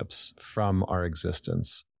relationships, from our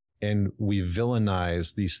existence. And we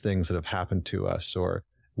villainize these things that have happened to us, or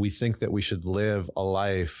we think that we should live a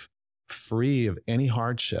life free of any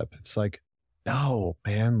hardship. It's like, no,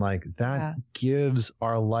 man, like that gives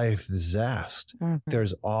our life zest.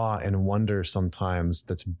 There's awe and wonder sometimes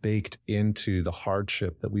that's baked into the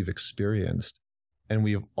hardship that we've experienced. And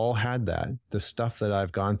we've all had that. The stuff that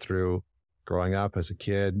I've gone through growing up as a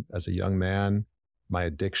kid, as a young man, my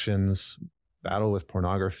addictions, battle with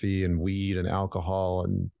pornography and weed and alcohol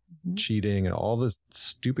and cheating and all this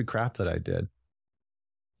stupid crap that I did.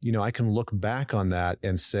 I can look back on that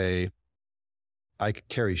and say, I could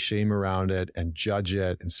carry shame around it and judge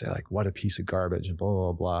it and say like, what a piece of garbage and blah,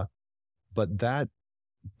 blah, blah. But that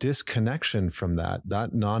disconnection from that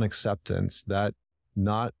non-acceptance, that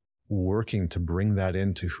not working to bring that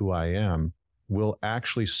into who I am will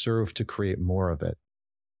actually serve to create more of it.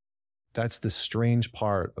 That's the strange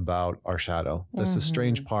part about our shadow. That's the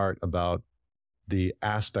strange part about the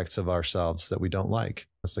aspects of ourselves that we don't like.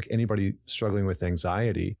 It's like anybody struggling with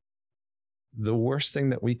anxiety. The worst thing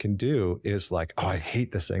that we can do is like, oh, I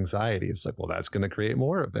hate this anxiety. It's like, well, that's going to create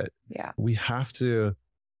more of it. Yeah. We have to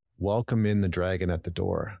welcome in the dragon at the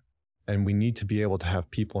door. And we need to be able to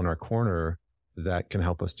have people in our corner that can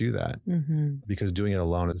help us do that, because doing it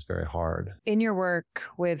alone is very hard. In your work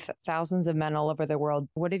with thousands of men all over the world,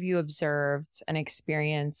 what have you observed and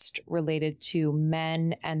experienced related to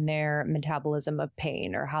men and their metabolism of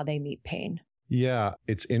pain, or how they meet pain? Yeah,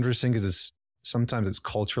 it's interesting because sometimes it's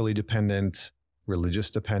culturally dependent, religious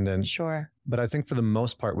dependent. Sure. But I think for the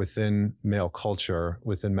most part within male culture,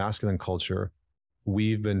 within masculine culture,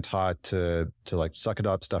 we've been taught to like suck it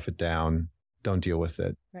up, stuff it down, don't deal with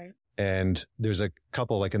it. Right. And there's a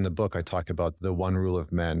couple, like in the book, I talk about the one rule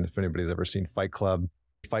of men. If anybody's ever seen Fight Club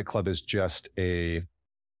is just it's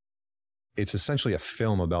essentially a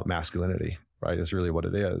film about masculinity, right? Is really what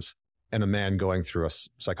it is. And a man going through a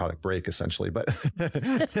psychotic break, essentially, but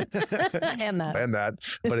and that.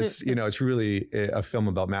 But it's, it's really a film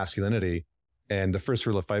about masculinity. And the first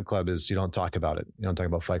rule of Fight Club is you don't talk about it. You don't talk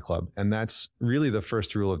about Fight Club. And that's really the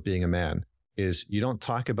first rule of being a man, is you don't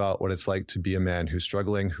talk about what it's like to be a man who's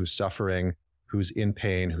struggling, who's suffering, who's in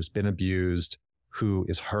pain, who's been abused, who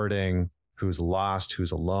is hurting, who's lost,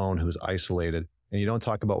 who's alone, who's isolated. And you don't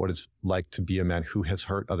talk about what it's like to be a man who has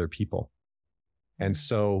hurt other people. And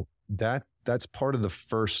so that's part of the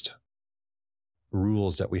first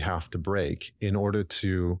rules that we have to break in order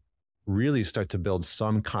to really start to build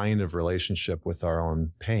some kind of relationship with our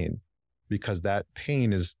own pain, because that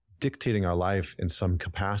pain is dictating our life in some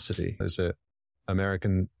capacity. There's an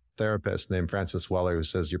American therapist named Francis Weller who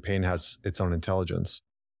says your pain has its own intelligence.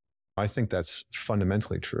 I think that's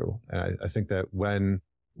fundamentally true. And I think that when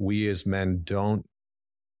we as men don't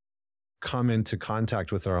come into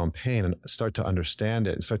contact with our own pain and start to understand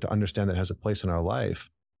it and start to understand that it has a place in our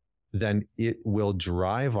life, then it will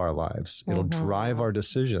drive our lives. It'll drive our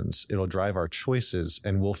decisions. It'll drive our choices,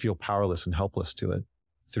 and we'll feel powerless and helpless to it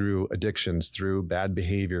through addictions, through bad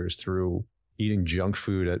behaviors, through eating junk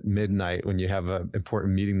food at midnight when you have an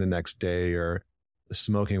important meeting the next day, or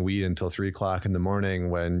smoking weed until 3:00 in the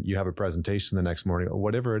morning when you have a presentation the next morning, or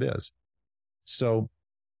whatever it is. So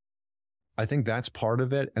I think that's part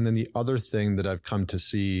of it. And then the other thing that I've come to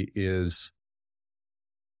see is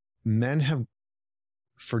men have,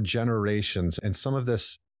 for generations, and some of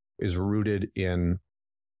this is rooted in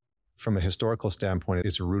from a historical standpoint,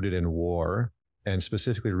 it's rooted in war, and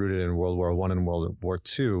specifically rooted in World War I and World War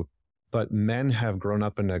II. But men have grown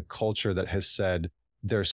up in a culture that has said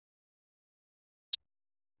there's.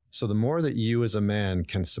 So the more that you as a man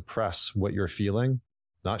can suppress what you're feeling,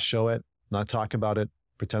 not show it, not talk about it,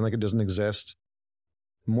 pretend like it doesn't exist,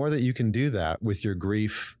 the more that you can do that with your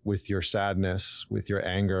grief, with your sadness, with your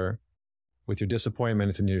anger, with your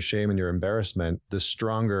disappointment and your shame and your embarrassment, the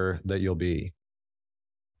stronger that you'll be.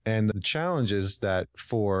 And the challenge is that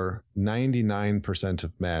for 99%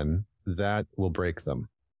 of men, that will break them.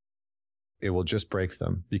 It will just break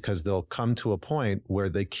them because they'll come to a point where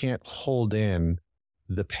they can't hold in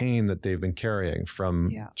the pain that they've been carrying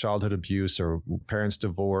from childhood abuse or parents'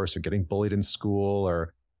 divorce or getting bullied in school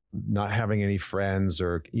or not having any friends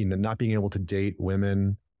or not being able to date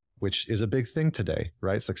women, which is a big thing today,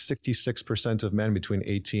 right? It's like 66% of men between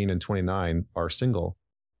 18 and 29 are single.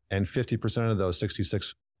 And 50% of those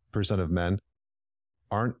 66% of men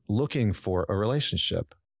aren't looking for a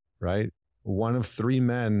relationship, right? 1 of 3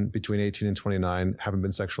 men between 18 and 29 haven't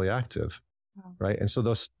been sexually active. Right. And so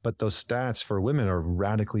those stats for women are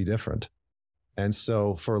radically different. And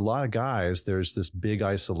so for a lot of guys, there's this big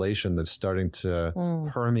isolation that's starting to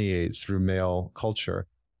permeate through male culture.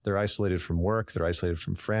 They're isolated from work. They're isolated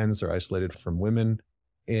from friends. They're isolated from women,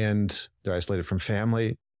 and they're isolated from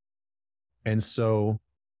family. And so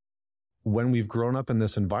when we've grown up in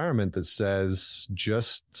this environment that says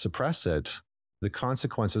just suppress it, the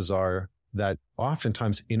consequences are that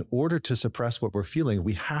oftentimes in order to suppress what we're feeling,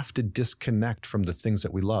 we have to disconnect from the things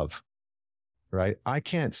that we love, right? I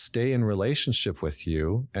can't stay in relationship with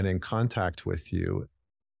you and in contact with you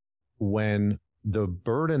when the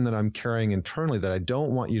burden that I'm carrying internally that I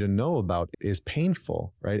don't want you to know about is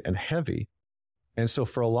painful, right? And heavy. And so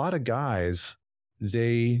for a lot of guys,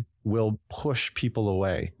 they will push people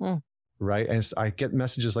away, right? And I get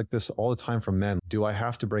messages like this all the time from men. Do I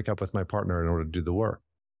have to break up with my partner in order to do the work?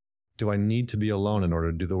 Do I need to be alone in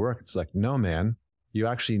order to do the work? It's like, no, man, you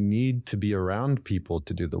actually need to be around people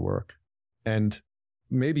to do the work. And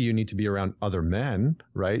maybe you need to be around other men,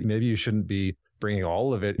 right? Maybe you shouldn't be bringing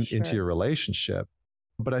all of it into your relationship.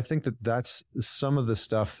 But I think that that's some of the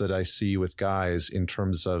stuff that I see with guys in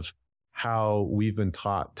terms of how we've been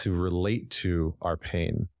taught to relate to our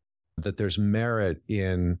pain, that there's merit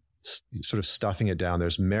in sort of stuffing it down.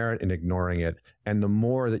 There's merit in ignoring it. And the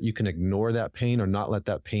more that you can ignore that pain or not let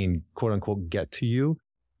that pain, quote unquote, get to you,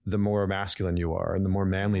 the more masculine you are and the more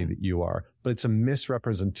manly that you are. But it's a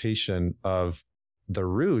misrepresentation of the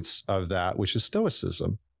roots of that, which is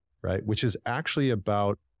stoicism, right? Which is actually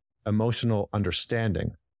about emotional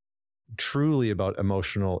understanding, truly about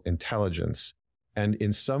emotional intelligence, and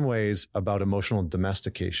in some ways about emotional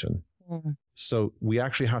domestication. So we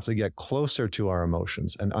actually have to get closer to our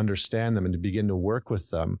emotions and understand them and to begin to work with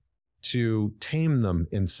them, to tame them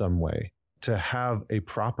in some way, to have a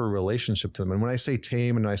proper relationship to them. And when I say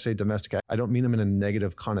tame and I say domestic, I don't mean them in a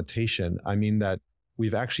negative connotation. I mean that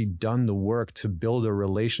we've actually done the work to build a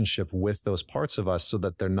relationship with those parts of us so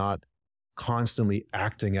that they're not constantly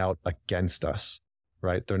acting out against us,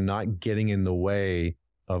 right? They're not getting in the way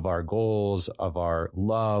of our goals, of our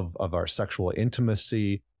love, of our sexual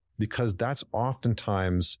intimacy, because that's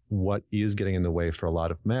oftentimes what is getting in the way for a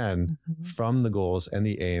lot of men from the goals and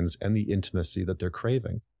the aims and the intimacy that they're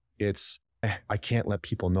craving. It's, I can't let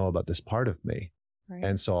people know about this part of me. Right.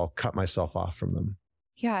 And so I'll cut myself off from them.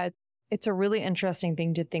 Yeah, it's a really interesting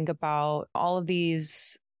thing to think about, all of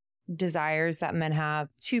these desires that men have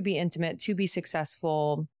to be intimate, to be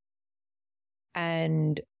successful.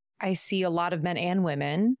 And I see a lot of men and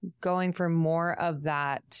women going for more of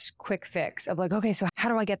that quick fix of like, okay, so how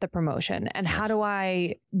do I get the promotion? And how do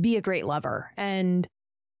I be a great lover? And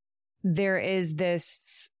there is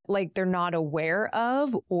this, like, they're not aware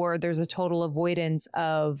of, or there's a total avoidance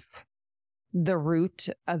of the root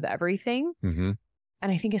of everything. And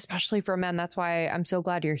I think especially for men, that's why I'm so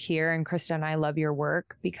glad you're here. And Krista and I love your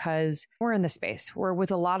work because we're in the space. We're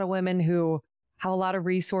with a lot of women who have a lot of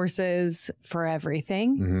resources for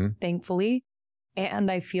everything, thankfully. And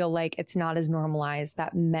I feel like it's not as normalized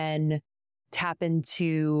that men tap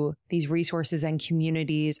into these resources and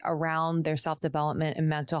communities around their self-development and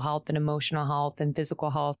mental health and emotional health and physical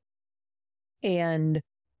health. And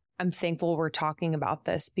I'm thankful we're talking about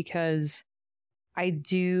this because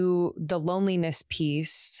the loneliness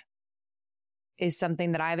piece is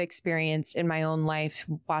something that I've experienced in my own life,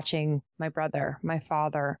 watching my brother, my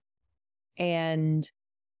father. And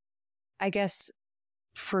I guess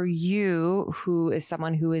for you, who is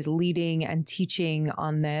someone who is leading and teaching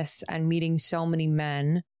on this and meeting so many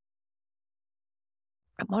men,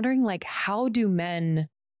 I'm wondering, like, how do men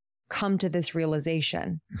come to this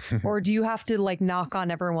realization? Or do you have to like knock on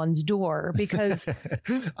everyone's door? Because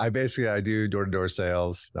I do door-to-door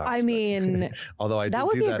sales. No, I mean, although that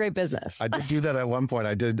would be a great business. I did do that at one point.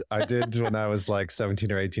 I did when I was like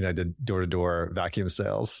 17 or 18, I did door-to-door vacuum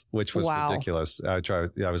sales, which was ridiculous. I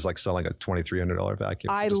was like selling a $2,300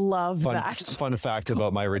 vacuum. So I love that. Fun fact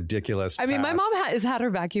about my ridiculous I mean, my mom has had her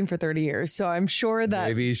vacuum for 30 years, so I'm sure that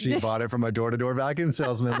maybe she bought it from a door-to-door vacuum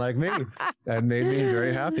salesman like me and made me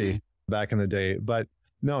very happy back in the day. But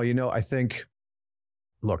no, I think,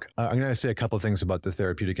 look, I'm going to say a couple of things about the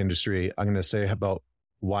therapeutic industry. I'm going to say about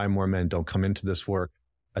why more men don't come into this work.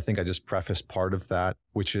 I think I just prefaced part of that,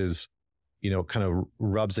 which is, kind of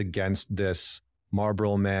rubs against this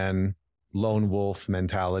Marlboro man, lone wolf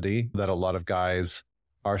mentality that a lot of guys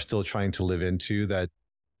are still trying to live into, that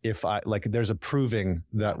there's a proving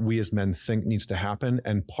that we as men think needs to happen.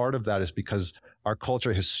 And part of that is because our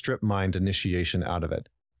culture has strip mined initiation out of it.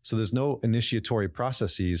 So there's no initiatory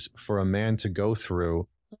processes for a man to go through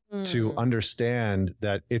to understand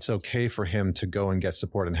that it's okay for him to go and get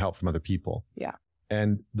support and help from other people. Yeah.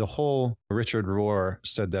 And Richard Rohr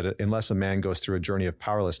said that unless a man goes through a journey of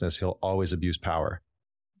powerlessness, he'll always abuse power,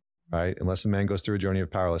 right? Unless a man goes through a journey of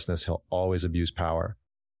powerlessness, he'll always abuse power.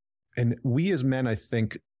 And we as men, I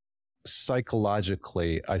think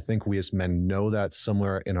psychologically, we as men know that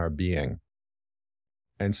somewhere in our being.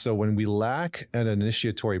 And so when we lack an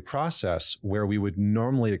initiatory process where we would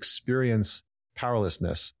normally experience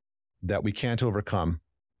powerlessness that we can't overcome,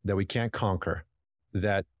 that we can't conquer,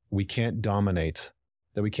 that we can't dominate,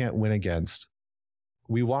 that we can't win against,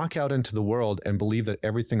 we walk out into the world and believe that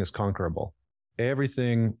everything is conquerable.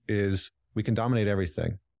 We can dominate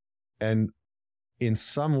everything. And in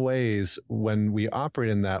some ways, when we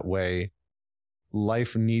operate in that way,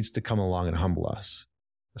 life needs to come along and humble us.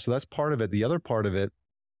 So that's part of it. The other part of it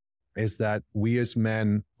is that we as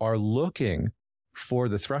men are looking for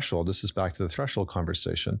the threshold. This is back to the threshold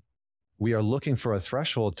conversation. We are looking for a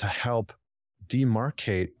threshold to help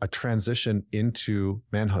demarcate a transition into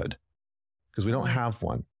manhood, because we don't have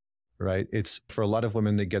one, right? It's for a lot of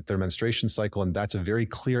women, they get their menstruation cycle, and that's a very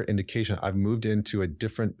clear indication I've moved into a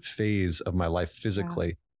different phase of my life physically.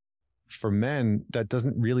 Yeah. For men, that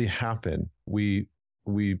doesn't really happen. We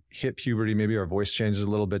hit puberty, maybe our voice changes a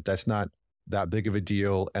little bit. That's not that big of a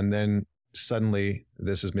deal. And then suddenly,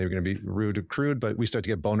 this is maybe going to be rude or crude, but we start to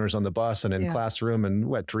get boners on the bus and in classroom and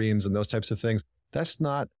wet dreams and those types of things. That's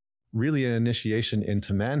not really an initiation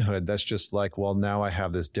into manhood. That's just like, well, now I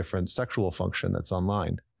have this different sexual function that's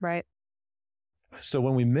online. Right. So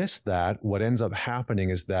when we miss that, what ends up happening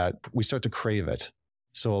is that we start to crave it.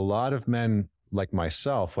 So a lot of men like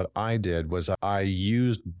myself, what I did was I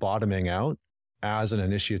used bottoming out as an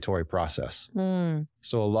initiatory process.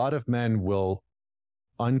 So a lot of men will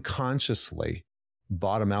unconsciously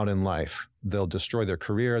bottom out in life. They'll destroy their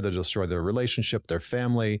career. They'll destroy their relationship, their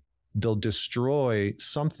family. They'll destroy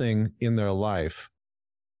something in their life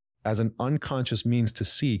as an unconscious means to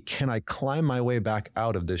see, can I climb my way back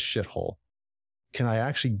out of this shithole? Can I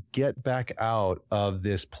actually get back out of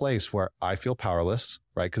this place where I feel powerless,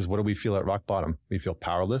 right? Because what do we feel at rock bottom? We feel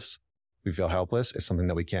powerless. We feel helpless. It's something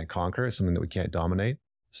that we can't conquer. It's something that we can't dominate.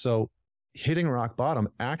 So hitting rock bottom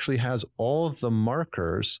actually has all of the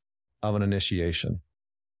markers of an initiation.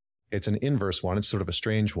 It's an inverse one. It's sort of a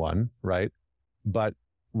strange one, right? But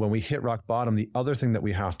when we hit rock bottom, the other thing that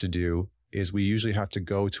we have to do is we usually have to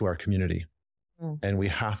go to our community and we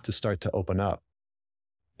have to start to open up.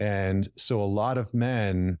 And so a lot of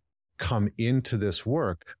men come into this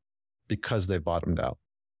work because they bottomed out,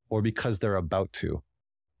 or because they're about to,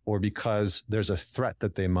 or because there's a threat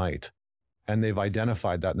that they might. And they've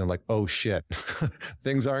identified that and they're like, oh shit,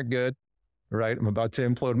 things aren't good, right? I'm about to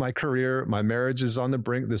implode my career. My marriage is on the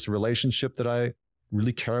brink. This relationship that I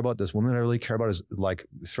really care about, this woman that I really care about is like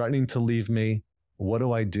threatening to leave me. What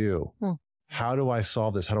do I do? How do I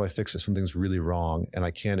solve this? How do I fix it? Something's really wrong and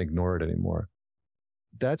I can't ignore it anymore.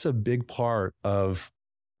 That's a big part of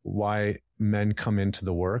why men come into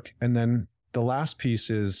the work. And then the last piece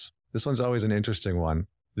is, this one's always an interesting one.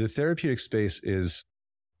 The therapeutic space is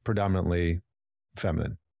predominantly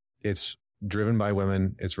feminine. It's driven by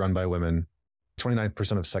women. It's run by women.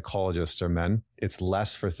 29% of psychologists are men. It's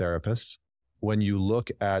less for therapists. When you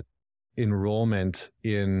look at enrollment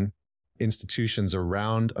in institutions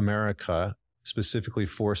around America, specifically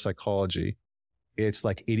for psychology, it's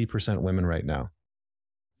like 80% women right now.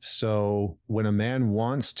 So when a man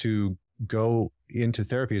wants to go into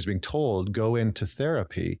therapy, is being told, go into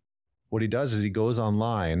therapy, what he does is he goes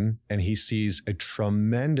online and he sees a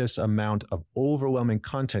tremendous amount of overwhelming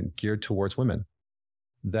content geared towards women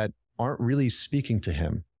that aren't really speaking to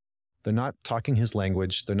him. They're not talking his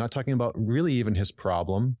language. They're not talking about really even his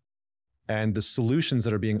problem. And the solutions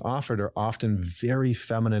that are being offered are often very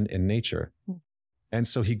feminine in nature. And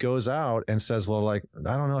so he goes out and says, well, like,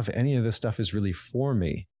 I don't know if any of this stuff is really for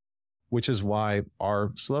me, which is why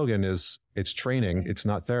our slogan is, it's training, it's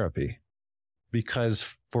not therapy.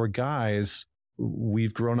 Because for guys,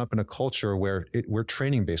 we've grown up in a culture where we're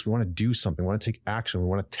training based. We want to do something. We want to take action. We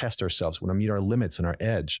want to test ourselves. We want to meet our limits and our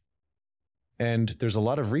edge. And there's a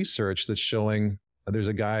lot of research that's showing, there's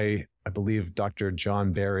a guy, I believe, Dr.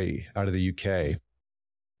 John Barry out of the UK,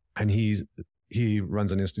 and he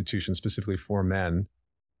runs an institution specifically for men.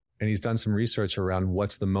 And he's done some research around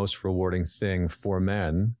what's the most rewarding thing for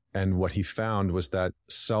men. And what he found was that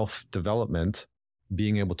self-development,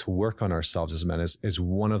 being able to work on ourselves as men, is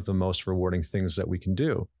one of the most rewarding things that we can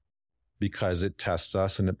do, because it tests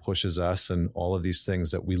us and it pushes us and all of these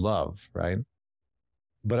things that we love, right?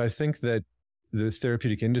 But I think that the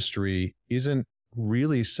therapeutic industry isn't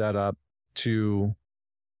really set up to,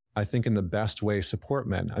 I think, in the best way, support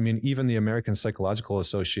men. I mean, even the American Psychological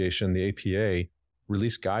Association, the APA,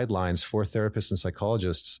 released guidelines for therapists and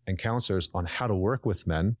psychologists and counselors on how to work with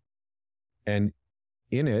men. And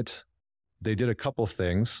in it, they did a couple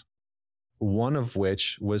things, one of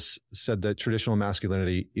which was said that traditional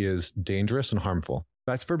masculinity is dangerous and harmful.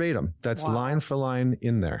 That's verbatim. That's line for line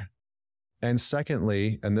in there. And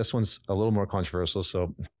secondly, and this one's a little more controversial.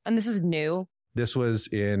 And this is new. This was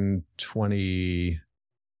in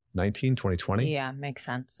 2019, 2020. Yeah, makes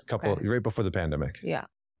sense. Right before the pandemic. Yeah.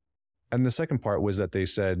 And the second part was that they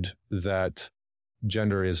said that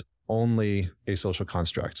gender is only a social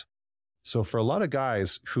construct. So for a lot of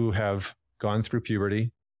guys who have gone through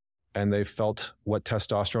puberty and they felt what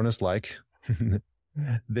testosterone is like,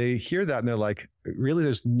 they hear that and they're like, really,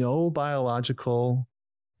 there's no biological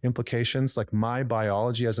implications? Like, my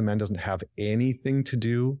biology as a man doesn't have anything to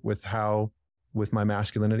do with my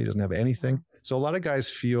masculinity, doesn't have anything. So a lot of guys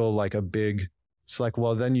feel like it's like,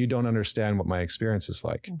 well, then you don't understand what my experience is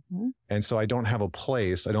like. Mm-hmm. And so I don't have a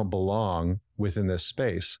place, I don't belong within this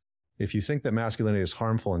space. If you think that masculinity is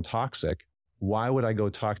harmful and toxic, why would I go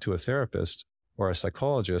talk to a therapist or a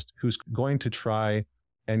psychologist who's going to try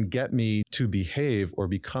and get me to behave or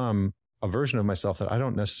become a version of myself that I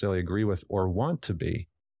don't necessarily agree with or want to be?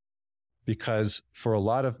 Because for a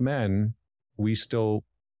lot of men, we still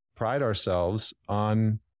pride ourselves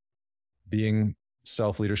on being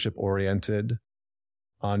self-leadership oriented,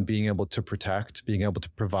 on being able to protect, being able to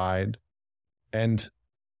provide. And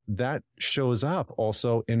that shows up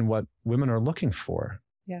also in what women are looking for.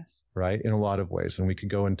 Yes. Right? In a lot of ways. And we could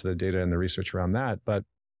go into the data and the research around that. But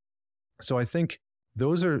so I think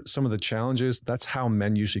those are some of the challenges. That's how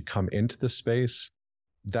men usually come into the space.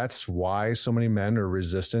 That's why so many men are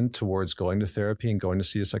resistant towards going to therapy and going to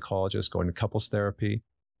see a psychologist, going to couples therapy,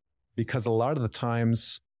 because a lot of the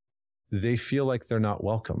times they feel like they're not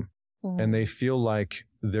welcome. And they feel like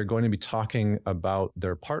they're going to be talking about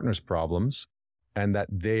their partner's problems and that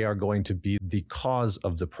they are going to be the cause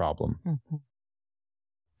of the problem. Mm-hmm.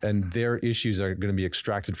 And their issues are going to be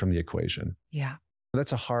extracted from the equation. Yeah.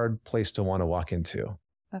 That's a hard place to want to walk into.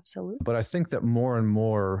 Absolutely. But I think that more and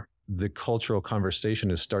more, the cultural conversation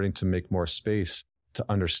is starting to make more space to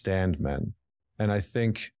understand men. And I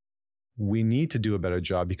think we need to do a better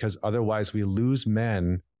job, because otherwise we lose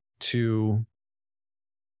men to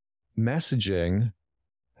messaging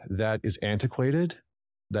that is antiquated,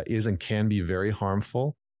 that is and can be very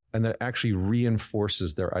harmful, and that actually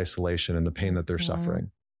reinforces their isolation and the pain that they're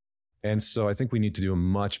suffering. And so I think we need to do a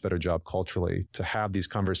much better job culturally to have these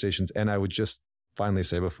conversations. And I would just finally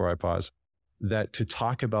say, before I pause, that to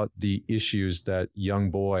talk about the issues that young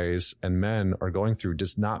boys and men are going through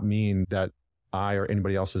does not mean that I or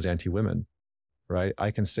anybody else is anti-women, right?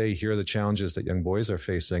 I can say, here are the challenges that young boys are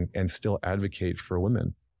facing, and still advocate for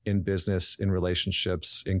women in business, in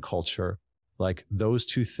relationships, in culture. Like, those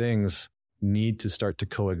two things need to start to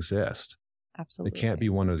coexist. Absolutely. It can't be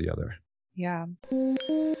one or the other. Yeah.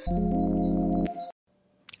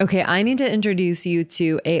 Okay, I need to introduce you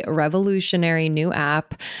to a revolutionary new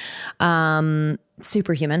app,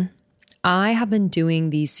 Superhuman. I have been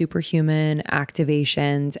doing these Superhuman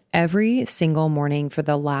activations every single morning for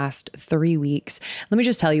the last 3 weeks. Let me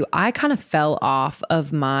just tell you, I kind of fell off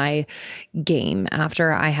of my game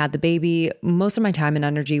after I had the baby. Most of my time and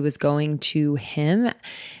energy was going to him.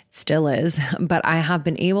 Still is, but I have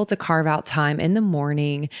been able to carve out time in the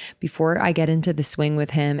morning before I get into the swing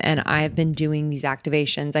with him. And I've been doing these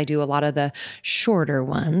activations. I do a lot of the shorter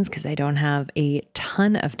ones because I don't have a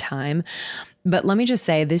ton of time. But let me just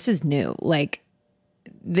say, this is new. Like,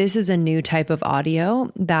 this is a new type of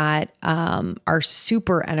audio that are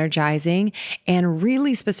super energizing and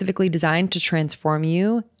really specifically designed to transform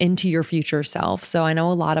you into your future self. So I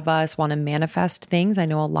know a lot of us want to manifest things. I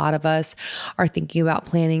know a lot of us are thinking about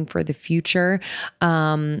planning for the future,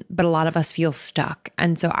 but a lot of us feel stuck.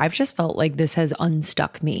 And so I've just felt like this has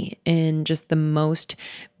unstuck me in just the most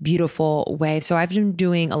beautiful way. So I've been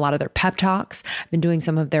doing a lot of their pep talks. I've been doing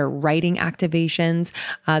some of their writing activations.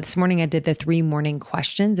 This morning I did the 3 morning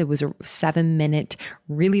questions. It was a 7-minute,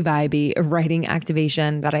 really vibey writing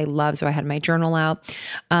activation that I love. So I had my journal out.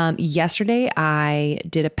 Yesterday I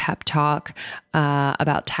did a pep talk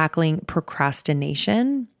about tackling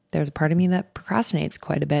procrastination. There's a part of me that procrastinates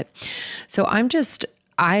quite a bit. So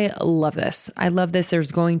I love this. I love this.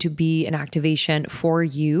 There's going to be an activation for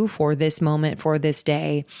you for this moment, for this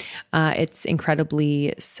day. It's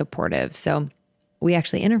incredibly supportive. So we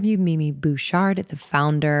actually interviewed Mimi Bouchard, the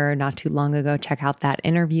founder, not too long ago. Check out that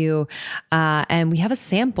interview. And we have a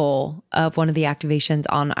sample of one of the activations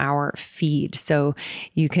on our feed. So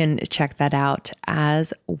you can check that out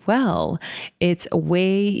as well. It's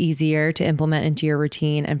way easier to implement into your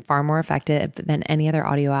routine and far more effective than any other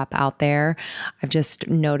audio app out there. I've just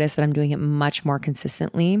noticed that I'm doing it much more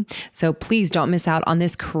consistently. So please don't miss out on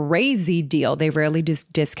this crazy deal. They rarely do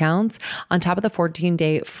discounts. On top of the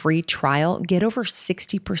 14-day free trial, get over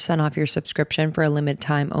 60% off your subscription for a limited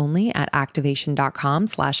time only at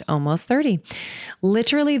activation.com/almost30.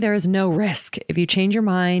 Literally, there is no risk. If you change your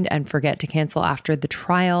mind and forget to cancel after the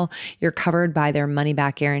trial, you're covered by their money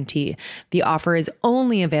back guarantee. The offer is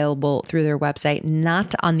only available through their website,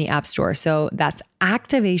 not on the App Store. So that's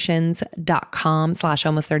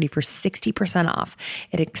activations.com/almost30 for 60% off.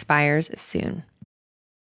 It expires soon.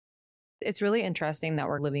 It's really interesting that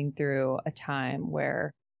we're living through a time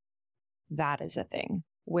where that is a thing,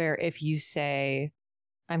 where if you say,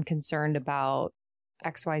 I'm concerned about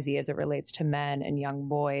XYZ as it relates to men and young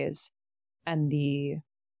boys, and the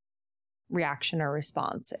reaction or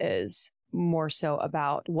response is more so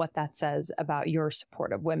about what that says about your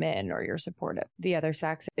support of women or your support of the other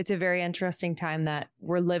sex. It's a very interesting time that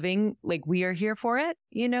we're living, like we are here for it,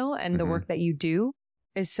 and the work that you do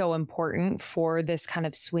is so important for this kind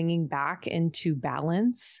of swinging back into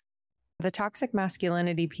balance. The toxic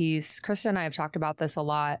masculinity piece, Krista and I have talked about this a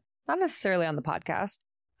lot, not necessarily on the podcast,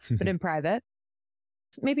 but in private,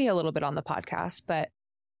 maybe a little bit on the podcast, but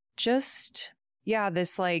just,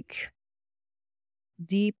 this like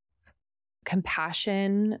deep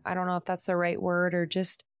compassion. I don't know if that's the right word, or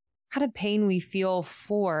just kind of pain we feel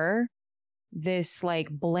for this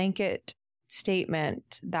like blanket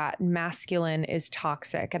statement that masculine is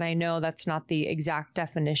toxic. And I know that's not the exact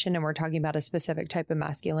definition, and we're talking about a specific type of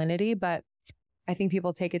masculinity, but I think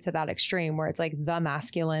people take it to that extreme where it's like the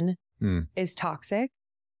masculine is toxic.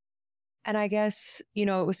 And I guess, it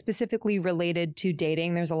was specifically related to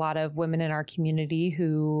dating. There's a lot of women in our community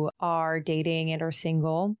who are dating and are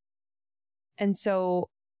single. And so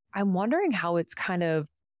I'm wondering how it's kind of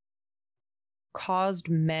caused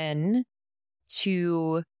men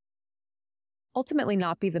to ultimately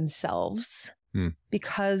not be themselves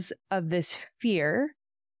because of this fear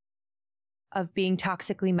of being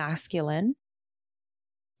toxically masculine,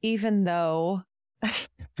 even though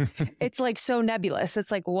it's like so nebulous.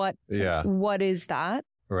 It's like, what is that?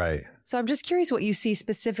 Right. So I'm just curious what you see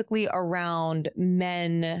specifically around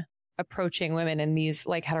men approaching women in these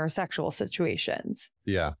like heterosexual situations.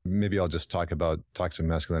 Yeah. Maybe I'll just talk about toxic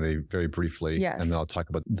masculinity very briefly. Yes. And then I'll talk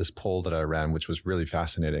about this poll that I ran, which was really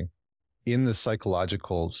fascinating. In the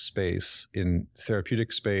psychological space, in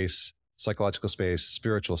therapeutic space, psychological space,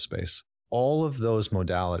 spiritual space, all of those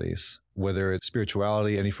modalities, whether it's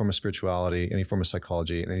spirituality, any form of spirituality, any form of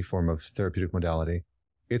psychology, any form of therapeutic modality,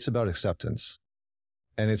 it's about acceptance.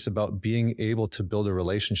 And it's about being able to build a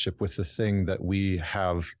relationship with the thing that we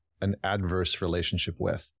have an adverse relationship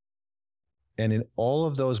with. And in all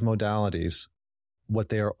of those modalities, what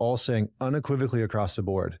they are all saying unequivocally across the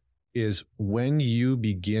board is when you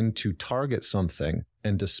begin to target something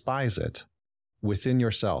and despise it within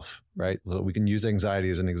yourself, right? So we can use anxiety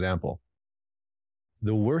as an example.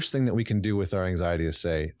 The worst thing that we can do with our anxiety is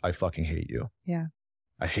say, I fucking hate you. Yeah.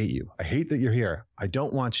 I hate you. I hate that you're here. I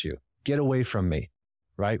don't want you. Get away from me,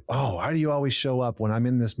 right? Oh, why do you always show up when I'm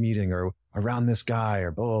in this meeting or around this guy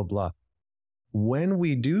or blah, blah, blah. When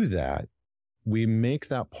we do that, we make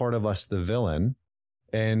that part of us the villain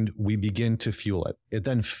and we begin to fuel it. It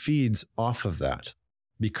then feeds off of that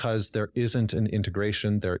because there isn't an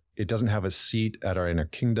integration there. It doesn't have a seat at our inner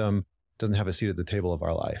kingdom, doesn't have a seat at the table of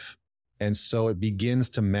our life. And so it begins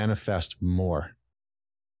to manifest more.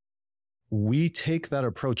 We take that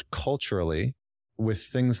approach culturally with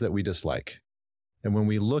things that we dislike. And when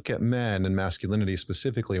we look at men and masculinity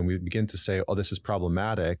specifically, and we begin to say, oh, this is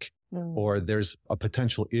problematic, or there's a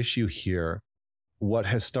potential issue here, what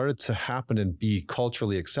has started to happen and be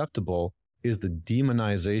culturally acceptable is the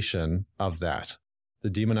demonization of that, the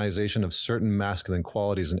demonization of certain masculine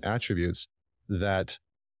qualities and attributes that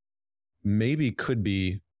maybe could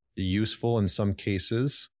be useful in some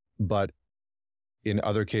cases, but in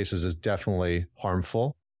other cases is definitely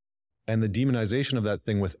harmful. And the demonization of that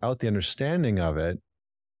thing without the understanding of it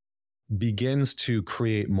begins to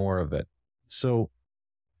create more of it. So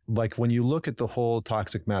like when you look at the whole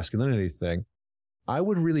toxic masculinity thing, I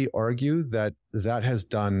would really argue that that has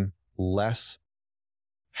done less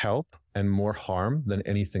help and more harm than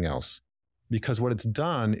anything else. Because what it's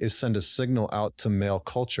done is send a signal out to male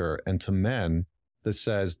culture and to men that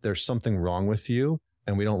says there's something wrong with you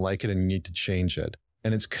and we don't like it and you need to change it.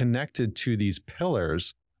 And it's connected to these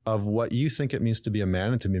pillars of what you think it means to be a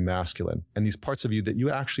man and to be masculine, and these parts of you that you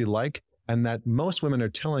actually like and that most women are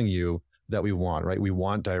telling you that we want, right? We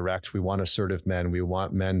want direct, we want assertive men, we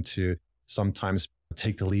want men to sometimes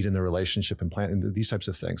take the lead in the relationship and plan these types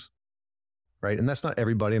of things, right? And that's not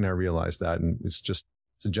everybody, and I realize that, and it's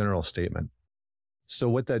a general statement. So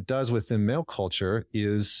what that does within male culture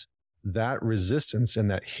is that resistance and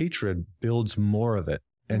that hatred builds more of it.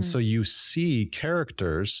 And so you see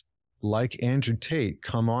characters like Andrew Tate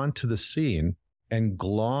come onto the scene and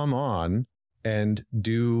glom on and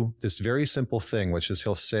do this very simple thing, which is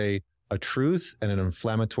he'll say a truth and an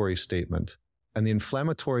inflammatory statement. And the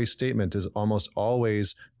inflammatory statement is almost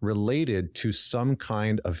always related to some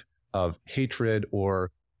kind of hatred or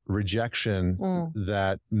rejection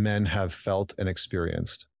that men have felt and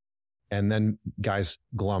experienced. And then guys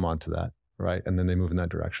glom onto that, right? And then they move in that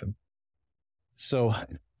direction. So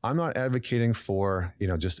I'm not advocating for,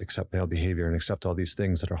 just accept male behavior and accept all these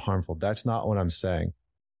things that are harmful. That's not what I'm saying.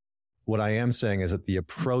 What I am saying is that the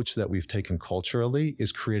approach that we've taken culturally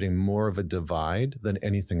is creating more of a divide than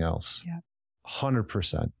anything else. Yeah.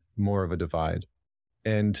 100% more of a divide.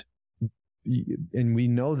 And we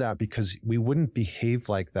know that because we wouldn't behave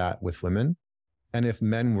like that with women. And if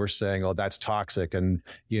men were saying, oh, that's toxic, and,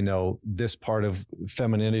 this part of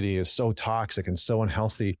femininity is so toxic and so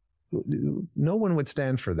unhealthy, no one would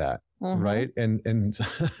stand for that. Right. And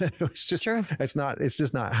it's just, true. It's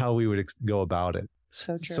just not how we would go about it.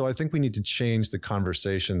 So true. So I think we need to change the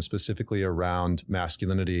conversation specifically around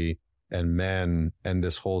masculinity and men and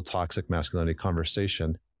this whole toxic masculinity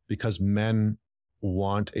conversation, because men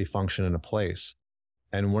want a function and a place.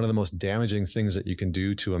 And one of the most damaging things that you can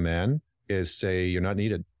do to a man is say, you're not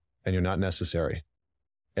needed and you're not necessary.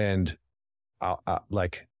 And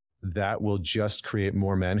that will just create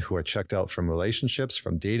more men who are checked out from relationships,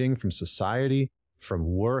 from dating, from society, from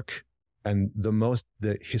work. And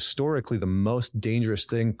historically, the most dangerous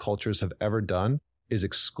thing cultures have ever done is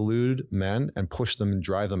exclude men and push them and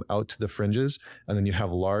drive them out to the fringes. And then you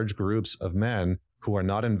have large groups of men who are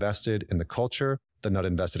not invested in the culture. They're not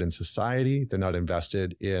invested in society. They're not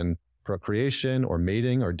invested in procreation or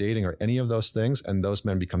mating or dating or any of those things. And those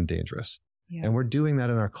men become dangerous. Yeah. And we're doing that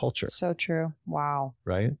in our culture. So true. Wow.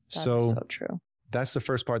 Right? That's so true. That's the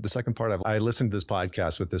first part. The second part, I listened to this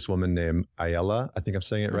podcast with this woman named Ayala. I think I'm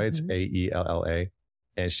saying it right. It's Aella.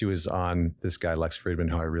 And she was on this guy, Lex Friedman,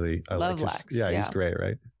 who I love like. Lex. Yeah, he's great,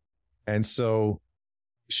 right? And so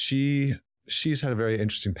she's had a very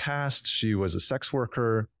interesting past. She was a sex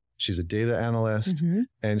worker. She's a data analyst.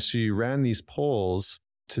 And she ran these polls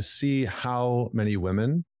to see how many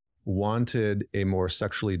women wanted a more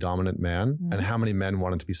sexually dominant man and how many men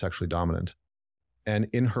wanted to be sexually dominant. And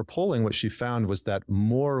in her polling, what she found was that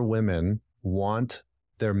more women want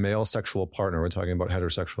their male sexual partner. We're talking about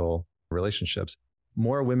heterosexual relationships.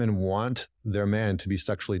 More women want their man to be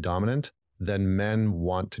sexually dominant than men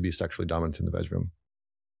want to be sexually dominant in the bedroom.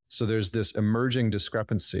 So there's this emerging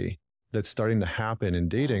discrepancy that's starting to happen in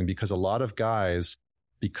dating because a lot of guys,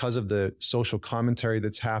 because of the social commentary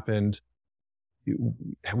that's happened,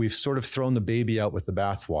 we've sort of thrown the baby out with the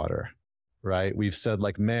bathwater, right? We've said,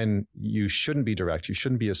 like, men, you shouldn't be direct. You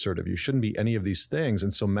shouldn't be assertive. You shouldn't be any of these things.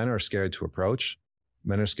 And so men are scared to approach.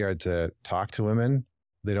 Men are scared to talk to women.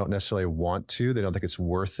 They don't necessarily want to. They don't think it's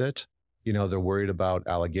worth it. They're worried about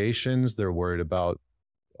allegations. They're worried about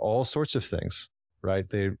all sorts of things, right?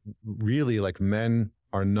 They really, men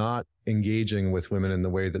are not engaging with women in the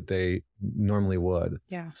way that they normally would.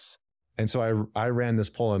 Yes. And so I ran this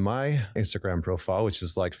poll in my Instagram profile, which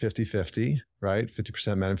is like 50-50, right?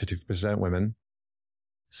 50% men, 50% women.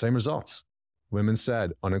 Same results. Women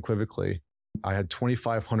said unequivocally, I had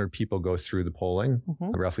 2,500 people go through the polling,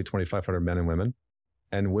 roughly 2,500 men and women.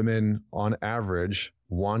 And women, on average,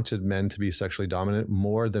 wanted men to be sexually dominant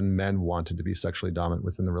more than men wanted to be sexually dominant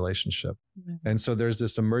within the relationship. Mm-hmm. And so there's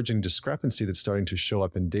this emerging discrepancy that's starting to show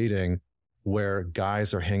up in dating where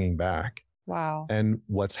guys are hanging back. Wow. And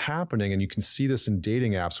what's happening, and you can see this in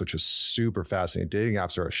dating apps, which is super fascinating. Dating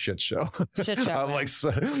apps are a shit show. Shit show. I'm like,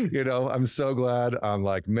 I'm so glad I'm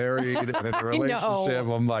like married and in a relationship.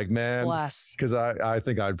 I'm like, man, because I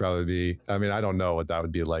think I'd probably be, I don't know what that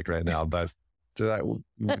would be like right now, but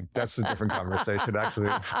that's a different conversation. Actually,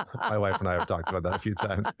 my wife and I have talked about that a few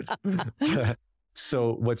times.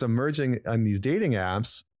 So what's emerging on these dating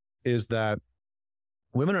apps is that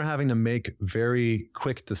women are having to make very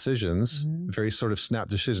quick decisions, very sort of snap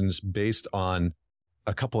decisions based on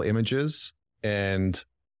a couple images and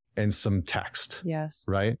some text. Yes.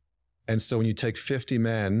 Right. And so when you take 50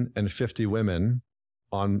 men and 50 women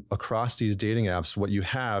across these dating apps, what you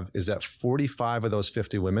have is that 45 of those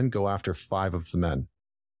 50 women go after 5 of the men.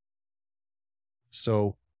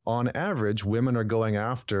 So on average, women are going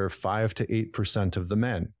after 5 to 8% of the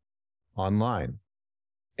men online.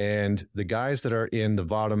 And the guys that are in the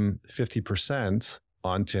bottom 50%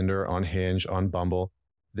 on Tinder, on Hinge, on Bumble,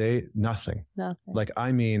 nothing. Like,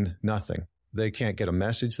 nothing. They can't get a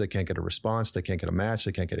message. They can't get a response. They can't get a match.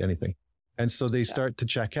 They can't get anything. And so they start to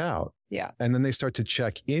check out. Yeah. And then they start to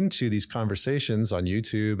check into these conversations on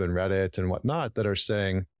YouTube and Reddit and whatnot that are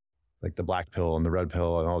saying, like the black pill and the red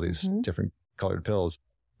pill and all these different colored pills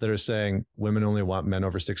that are saying women only want men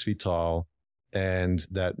over 6 feet tall and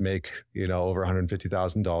that make, over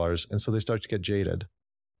 $150,000. And so they start to get jaded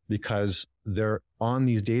because they're on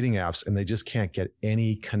these dating apps and they just can't get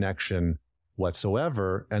any connection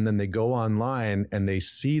whatsoever. And then they go online and they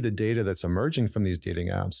see the data that's emerging from these dating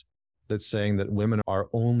apps that's saying that women are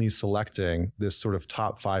only selecting this sort of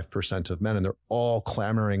top 5% of men, and they're all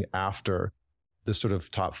clamoring after this sort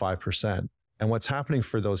of top 5%. And what's happening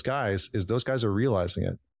for those guys is those guys are realizing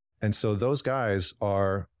it. And so those guys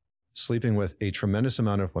are sleeping with a tremendous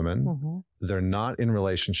amount of women. They're not in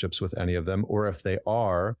relationships with any of them, or if they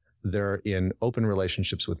are, they're in open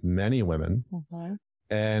relationships with many women.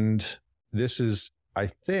 And this is, I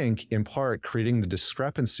think, in part creating the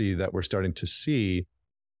discrepancy that we're starting to see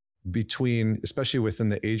between, especially within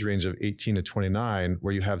the age range of 18 to 29,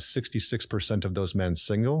 where you have 66% of those men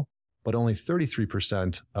single, but only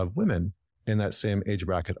 33% of women in that same age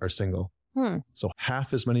bracket are single. So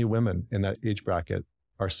half as many women in that age bracket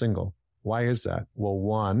are single. Why is that? Well,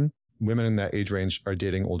 one, women in that age range are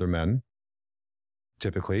dating older men.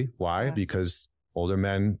 Typically. Why? Yeah. Because older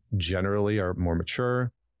men generally are more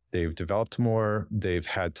mature. They've developed more. They've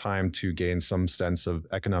had time to gain some sense of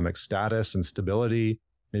economic status and stability,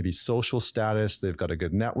 maybe social status. They've got a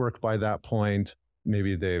good network by that point.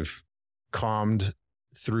 Maybe they've calmed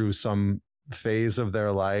through some phase of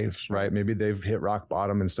their life, right? Maybe they've hit rock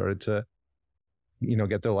bottom and started to,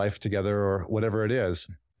 get their life together or whatever it is.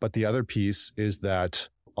 But the other piece is that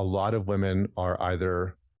a lot of women are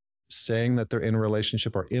either saying that they're in a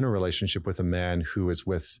relationship or in a relationship with a man who is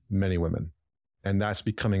with many women. And that's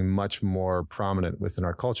becoming much more prominent within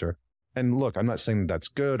our culture. And look, I'm not saying that's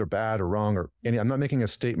good or bad or wrong I'm not making a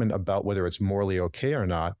statement about whether it's morally okay or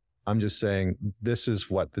not. I'm just saying this is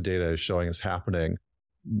what the data is showing is happening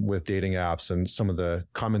with dating apps and some of the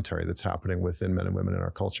commentary that's happening within men and women in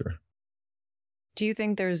our culture. Do you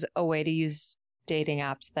think there's a way to use dating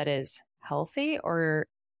apps that is healthy, or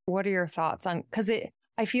what are your thoughts on, because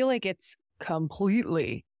I feel like it's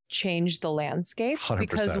completely changed the landscape 100%.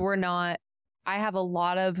 Because I have a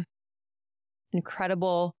lot of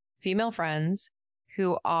incredible female friends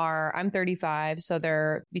who I'm 35, so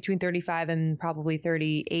they're between 35 and probably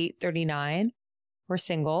 38, 39. We're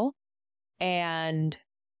single and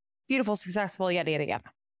beautiful, successful, yada, yada, yada.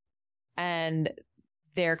 And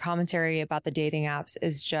their commentary about the dating apps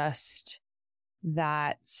is just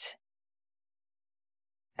that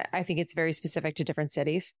I think it's very specific to different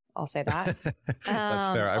cities. I'll say that.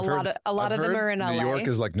 That's fair. A lot of them are in LA. New York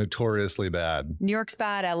is like notoriously bad. New York's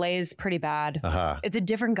bad. LA is pretty bad. It's a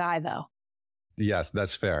different guy though. Yes,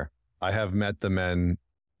 that's fair. I have met the men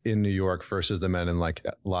in New York versus the men in like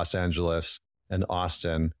Los Angeles and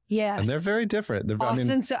Austin. Yes. And they're very different.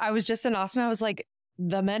 So I was just in Austin. I was like,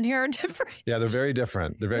 the men here are different. Yeah, they're very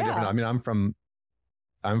different. They're very different. I mean,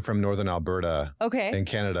 I'm from northern Alberta in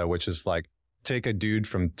Canada, which is like, take a dude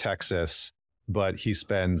from Texas, but he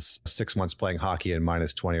spends 6 months playing hockey in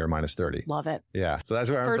 -20 or -30. Love it. Yeah. So that's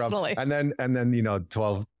where Personally. I'm from. And then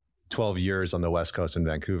 12 years on the West Coast in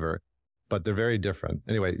Vancouver. But they're very different.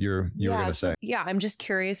 Anyway, you were going to say. Yeah, I'm just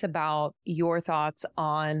curious about your thoughts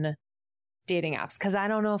on dating apps, because I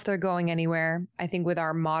don't know if they're going anywhere. I think with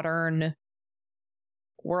our modern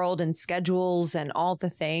world and schedules and all the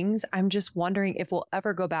things. I'm just wondering if we'll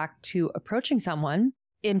ever go back to approaching someone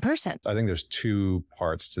in person. I think there's two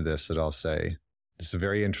parts to this that I'll say. It's a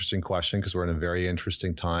very interesting question because we're in a very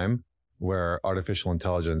interesting time where artificial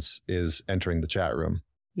intelligence is entering the chat room.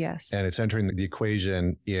 Yes. And it's entering the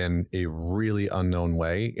equation in a really unknown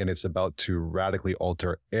way. And it's about to radically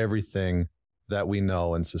alter everything that we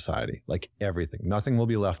know in society, like everything. Nothing will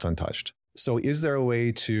be left untouched. So is there a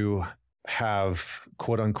way to have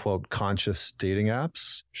quote unquote conscious dating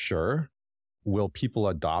apps? Sure. Will people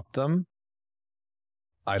adopt them?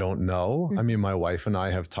 I don't know. I mean, my wife and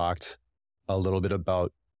I have talked a little bit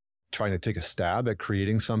about trying to take a stab at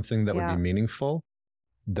creating something that would be meaningful,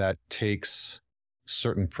 that takes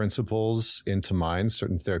certain principles into mind,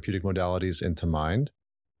 certain therapeutic modalities into mind.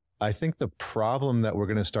 I think the problem that we're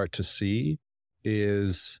going to start to see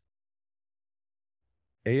is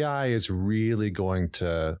AI is really going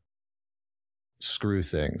to screw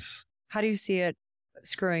things. How do you see it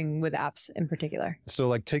screwing with apps in particular? So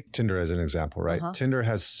like take Tinder as an example, right? Tinder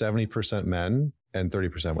has 70% men and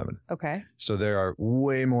 30% women. Okay. So there are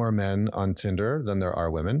way more men on Tinder than there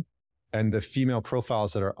are women. And the female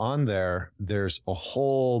profiles that are on there, there's a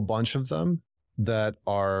whole bunch of them that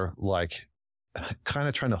are like kind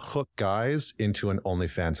of trying to hook guys into an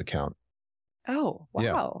OnlyFans account. Oh, wow.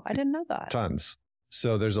 Yeah. I didn't know that. Tons.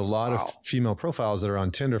 So there's a lot of female profiles that are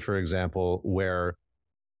on Tinder, for example, where,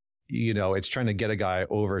 you know, it's trying to get a guy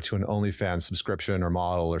over to an OnlyFans subscription or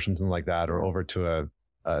model or something like that, or over to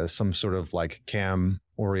some sort of like cam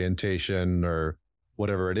orientation or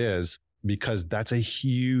whatever it is, because that's a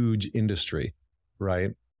huge industry,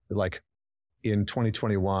 right? Like in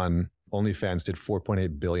 2021, OnlyFans did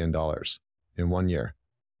 $4.8 billion in 1 year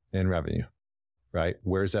in revenue, right?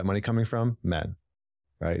 Where's that money coming from? Men,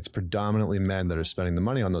 right? It's predominantly men that are spending the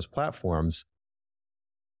money on those platforms.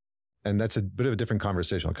 And that's a bit of a different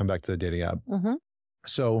conversation. I'll come back to the dating app.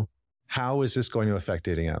 So how is this going to affect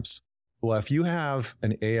dating apps? Well, if you have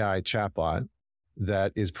an AI chatbot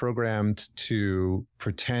that is programmed to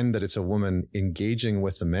pretend that it's a woman engaging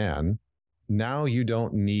with a man, now you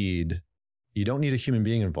don't need a human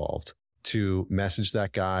being involved to message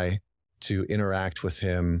that guy, to interact with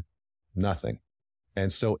him, nothing.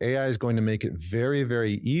 And so AI is going to make it very,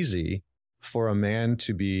 very easy for a man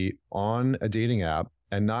to be on a dating app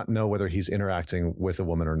and not know whether he's interacting with a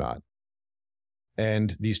woman or not.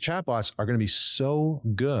 And these chatbots are going to be so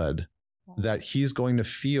good that he's going to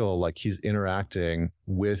feel like he's interacting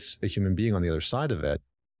with a human being on the other side of it,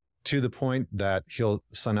 to the point that he'll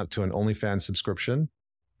sign up to an OnlyFans subscription,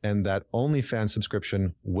 and that OnlyFans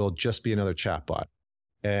subscription will just be another chatbot.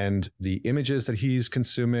 And the images that he's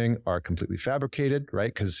consuming are completely fabricated,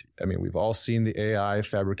 right? Because, I mean, we've all seen the AI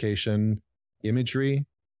fabrication imagery.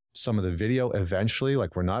 Some of the video eventually,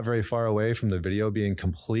 like we're not very far away from the video being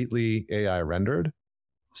completely AI rendered.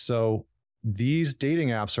 So these dating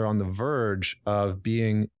apps are on the verge of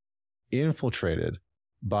being infiltrated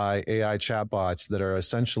by AI chatbots that are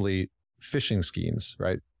essentially phishing schemes,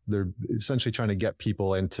 right? They're essentially trying to get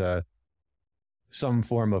people into some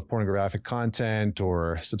form of pornographic content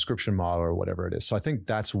or subscription model or whatever it is. So I think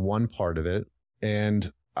that's one part of it.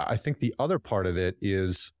 And I think the other part of it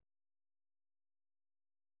is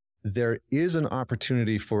there is an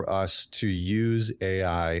opportunity for us to use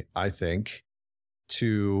AI, I think,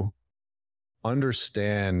 to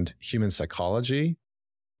understand human psychology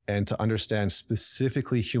and to understand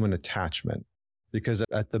specifically human attachment. Because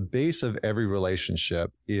at the base of every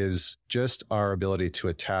relationship is just our ability to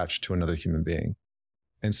attach to another human being.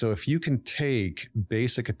 And so if you can take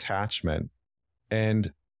basic attachment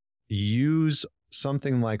and use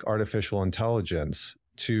something like artificial intelligence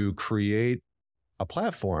to create a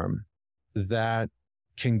platform that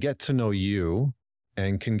can get to know you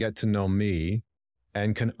and can get to know me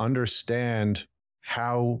and can understand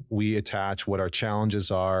how we attach, what our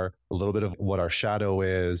challenges are, a little bit of what our shadow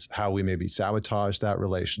is, how we maybe sabotage that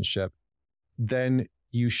relationship, then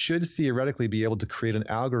you should theoretically be able to create an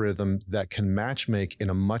algorithm that can matchmake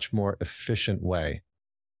in a much more efficient way.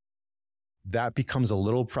 That becomes a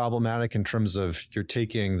little problematic in terms of you're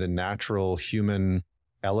taking the natural human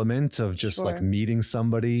element of just like meeting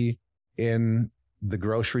somebody in the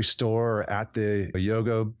grocery store or at the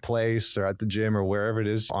yoga place or at the gym or wherever it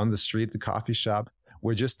is, on the street, the coffee shop,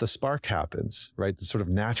 where just the spark happens, right? The sort of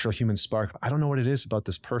natural human spark. I don't know what it is about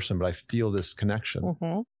this person, but I feel this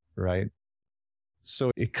connection, right?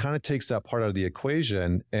 So it kind of takes that part out of the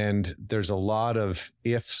equation. And there's a lot of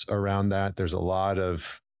ifs around that. There's a lot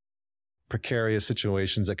of precarious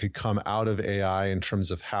situations that could come out of AI in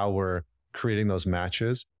terms of how we're creating those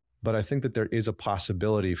matches. But I think that there is a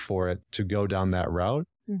possibility for it to go down that route.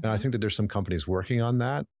 And I think that there's some companies working on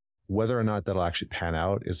that. Whether or not that'll actually pan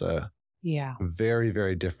out is a very,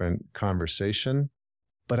 very different conversation.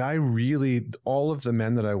 But all of the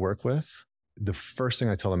men that I work with, the first thing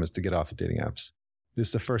I tell them is to get off the dating apps. This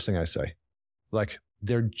is the first thing I say. Like,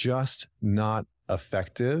 they're just not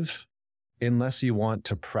effective unless you want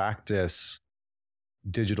to practice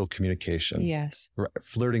digital communication. Yes.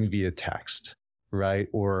 Flirting via text, right?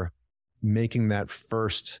 Or making that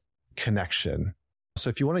first connection. So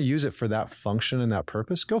if you want to use it for that function and that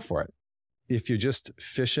purpose, go for it. If you're just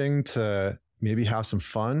fishing to maybe have some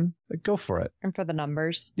fun, go for it. And for the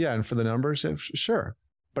numbers. Yeah. And for the numbers, sure.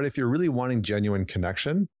 But if you're really wanting genuine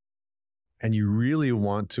connection and you really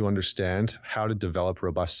want to understand how to develop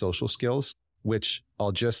robust social skills, which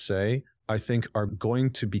I'll just say, I think are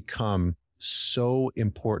going to become so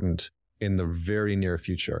important in the very near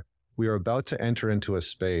future. We are about to enter into a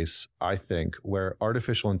space, I think, where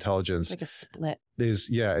artificial intelligence like a split is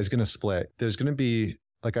going to split. There's going to be,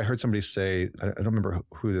 like I heard somebody say, I don't remember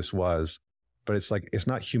who this was, but it's like, it's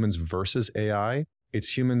not humans versus AI.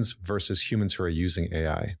 It's humans versus humans who are using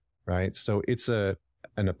AI, right? So it's an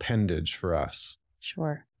appendage for us.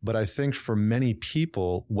 Sure. But I think for many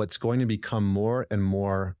people, what's going to become more and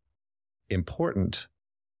more important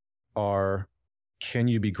are, can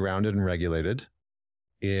you be grounded and regulated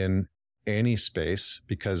in any space?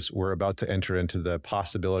 Because we're about to enter into the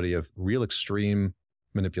possibility of real extreme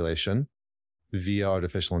manipulation via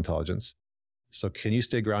artificial intelligence. So can you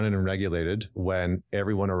stay grounded and regulated when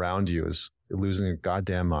everyone around you is losing a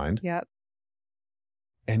goddamn mind? Yep.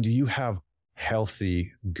 And do you have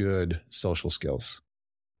healthy, good social skills?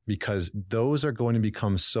 Because those are going to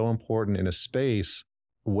become so important in a space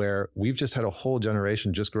where we've just had a whole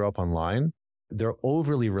generation just grow up online. They're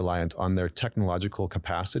overly reliant on their technological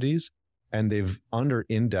capacities, and they've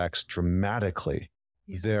under-indexed dramatically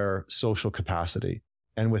their social capacity.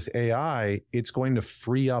 And with AI, it's going to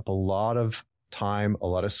free up a lot of time, a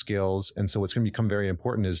lot of skills. And so what's going to become very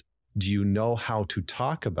important is, do you know how to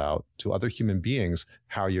talk about to other human beings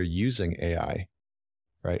how you're using AI,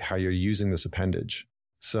 right? How you're using this appendage.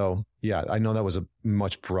 So yeah, I know that was a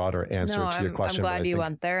much broader answer to your question. I'm glad you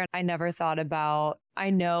went there. I never thought about,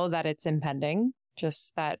 I know that it's impending,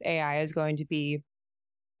 just that AI is going to be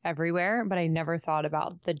everywhere, but I never thought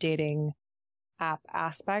about the dating app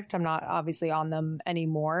aspect. I'm not obviously on them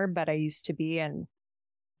anymore, but I used to be. And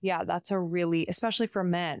yeah, that's a really, especially for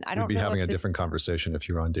men. I don't know. We'd be having a different conversation if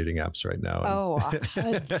you were on dating apps right now. Oh,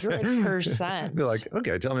 100%. Be like,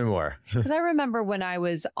 okay, tell me more. Because I remember when I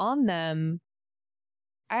was on them,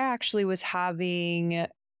 I actually was having,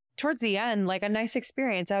 towards the end, like a nice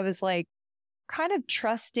experience. I was like kind of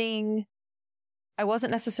trusting. I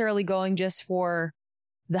wasn't necessarily going just for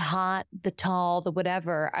the hot, the tall, the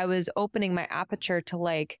whatever. I was opening my aperture to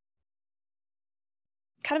like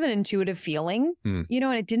kind of an intuitive feeling, and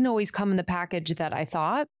it didn't always come in the package that I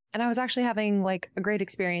thought. And I was actually having like a great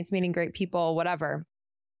experience, meeting great people, whatever.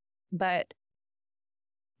 But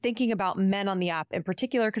thinking about men on the app in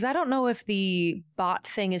particular, because I don't know if the bot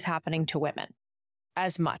thing is happening to women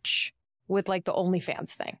as much with like the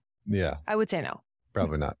OnlyFans thing. Yeah. I would say no.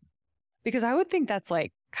 Probably not. Because I would think that's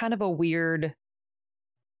like kind of a weird,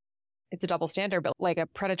 it's a double standard, but like a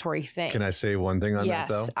predatory thing. Can I say one thing on that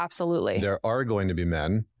though? Yes, absolutely. There are going to be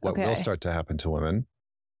men. What will start to happen to women?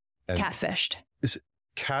 And catfished.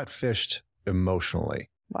 Catfished emotionally.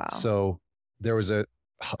 Wow. So there was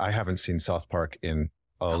I haven't seen South Park in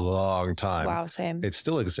a long time. Wow, same. It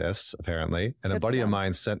still exists, apparently. And Good a buddy of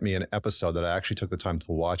mine sent me an episode that I actually took the time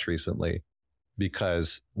to watch recently,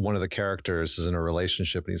 because one of the characters is in a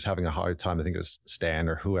relationship and he's having a hard time. I think it was Stan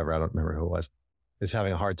or whoever, I don't remember who it was, is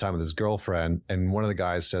having a hard time with his girlfriend. And one of the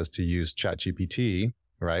guys says to use ChatGPT,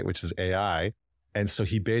 right, which is AI. And so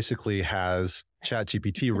he basically has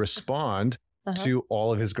ChatGPT respond to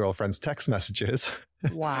all of his girlfriend's text messages.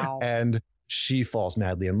 Wow. And she falls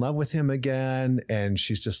madly in love with him again. And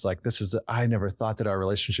she's just like, I never thought that our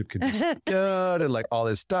relationship could be so good, and like all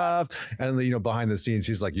this stuff. And behind the scenes,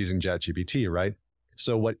 he's like using ChatGPT, right?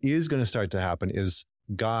 So what is going to start to happen is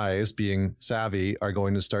guys, being savvy, are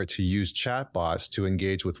going to start to use chatbots to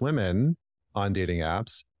engage with women on dating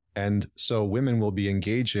apps. And so women will be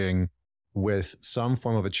engaging with some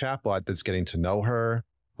form of a chatbot that's getting to know her,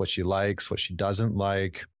 what she likes, what she doesn't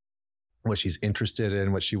like, what she's interested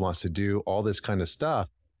in, what she wants to do, all this kind of stuff.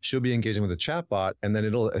 She'll be engaging with a chatbot, and then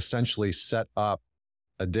it'll essentially set up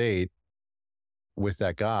a date with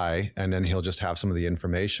that guy. And then he'll just have some of the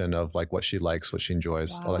information of like what she likes, what she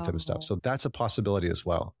enjoys, all that type of stuff. So that's a possibility as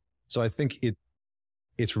well. So I think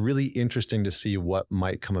it's really interesting to see what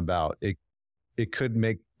might come about. It could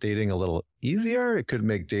make dating a little easier. It could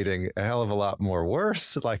make dating a hell of a lot more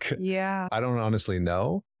worse. Like, Yeah. I don't honestly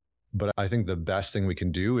know, but I think the best thing we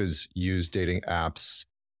can do is use dating apps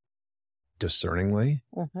discerningly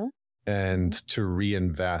and to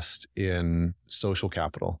reinvest in social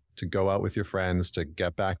capital, to go out with your friends, to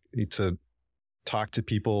get back, to talk to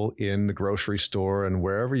people in the grocery store and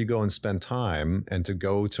wherever you go and spend time, and to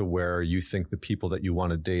go to where you think the people that you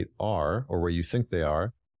want to date are, or where you think they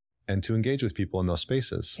are, and to engage with people in those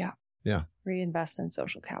spaces. Yeah. Yeah. Reinvest in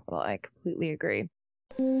social capital. I completely agree.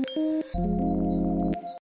 2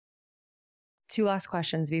 last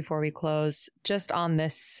questions before we close, just on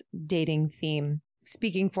this dating theme.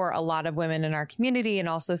 Speaking for a lot of women in our community and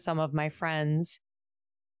also some of my friends,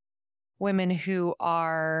 women who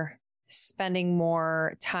are spending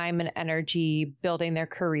more time and energy building their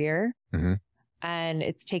career, and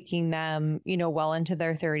it's taking them, well into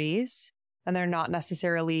their 30s, and they're not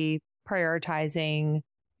necessarily prioritizing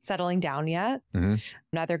settling down yet.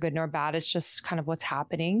 Neither good nor bad. It's just kind of what's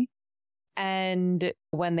happening. And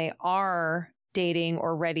when they are dating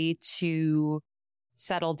or ready to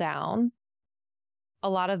settle down, a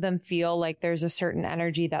lot of them feel like there's a certain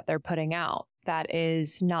energy that they're putting out that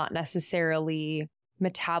is not necessarily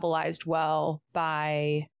metabolized well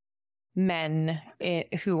by men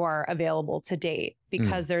who are available to date,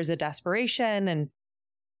 because there's a desperation, and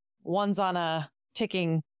one's on a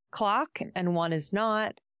ticking clock and one is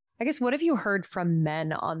not. I guess, what have you heard from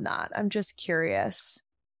men on that? I'm just curious.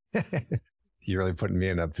 You're really putting me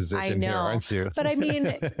in a position here, aren't you? But I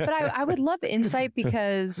mean, I would love insight,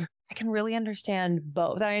 because I can really understand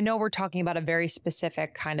both. And I know we're talking about a very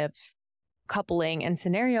specific kind of coupling and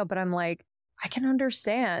scenario, but I'm like, I can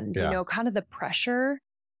understand, kind of the pressure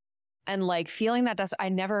and like feeling that. I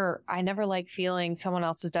never like feeling someone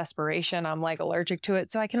else's desperation. I'm like allergic to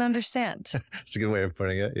it. So I can understand. It's a good way of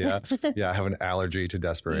putting it. Yeah. Yeah. I have an allergy to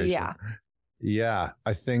desperation. Yeah. Yeah.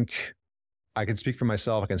 I think I can speak for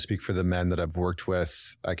myself. I can speak for the men that I've worked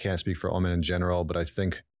with. I can't speak for all men in general, but I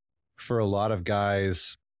think for a lot of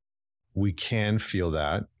guys, we can feel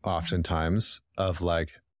that oftentimes of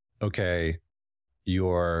like, okay,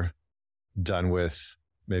 you're done with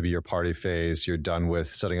maybe your party phase. You're done with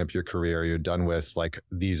setting up your career. You're done with like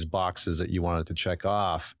these boxes that you wanted to check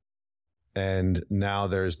off. And now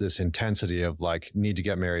there's this intensity of like, need to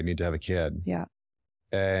get married, need to have a kid. Yeah.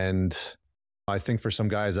 And I think for some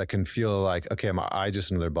guys that can feel like, okay, I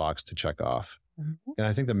just another box to check off. And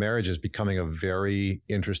I think the marriage is becoming a very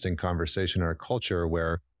interesting conversation in our culture,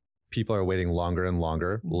 where people are waiting longer and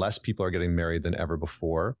longer. Less people are getting married than ever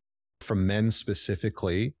before. For men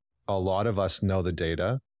specifically, a lot of us know the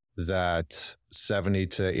data that 70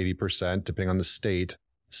 to 80%, depending on the state,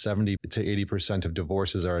 70 to 80% of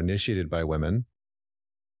divorces are initiated by women.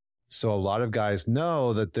 So a lot of guys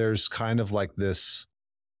know that there's kind of like this,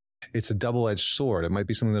 it's a double-edged sword. It might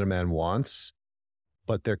be something that a man wants,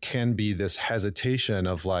 but there can be this hesitation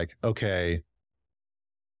of like, okay,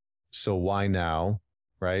 so why now,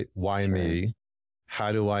 right? Why me?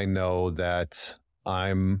 How do I know that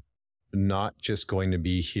I'm not just going to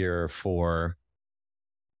be here for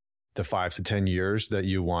the 5 to 10 years that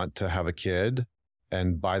you want to have a kid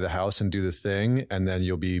and buy the house and do the thing, and then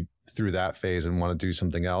you'll be through that phase and want to do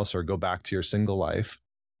something else or go back to your single life?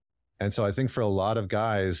 And so I think for a lot of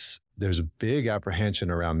guys, there's a big apprehension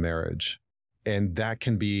around marriage, and that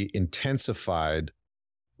can be intensified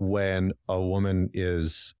when a woman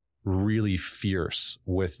is really fierce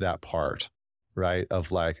with that part, right?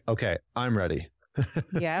 Of like, okay, I'm ready.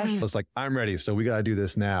 Yes. So it's like, I'm ready. So we got to do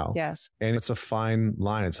this now. Yes. And it's a fine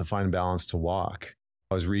line. It's a fine balance to walk.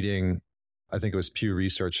 I was reading, I think it was Pew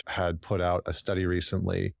Research had put out a study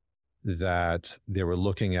recently that they were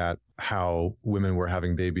looking at how women were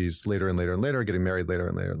having babies later and later and later, getting married later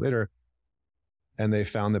and later and later. And they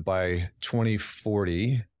found that by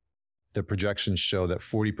 2040, the projections show that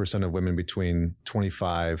 40% of women between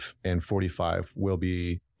 25 and 45 will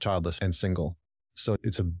be childless and single. So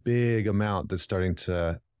it's a big amount that's starting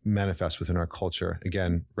to manifest within our culture.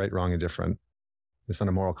 Again, right, wrong, and different. It's not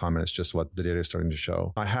a moral comment. It's just what the data is starting to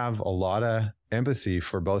show. I have a lot of empathy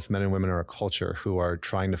for both men and women in our culture who are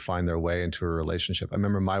trying to find their way into a relationship. I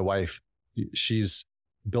remember my wife, she's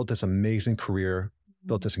built this amazing career,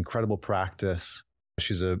 built this incredible practice.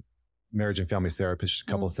 She's a marriage and family therapist,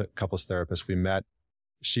 couples therapist. We met.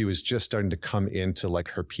 She was just starting to come into like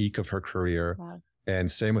her peak of her career. Wow.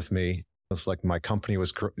 And same with me. It's like my company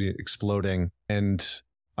was exploding. And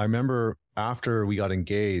I remember after we got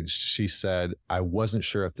engaged, she said, I wasn't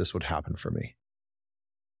sure if this would happen for me.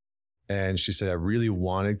 And she said, I really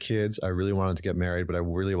wanted kids. I really wanted to get married, but I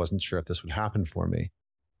really wasn't sure if this would happen for me.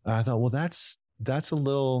 And I thought, well, that's that's a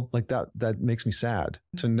little like that makes me sad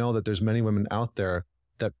to know that there's many women out there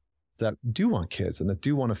that do want kids and that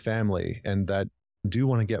do want a family and that do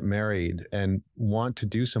want to get married and want to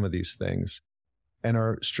do some of these things and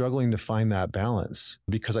are struggling to find that balance.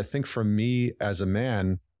 Because I think for me as a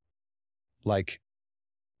man, like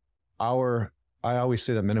I always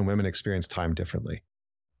say that men and women experience time differently.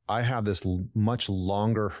 I have this much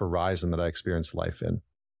longer horizon that I experience life in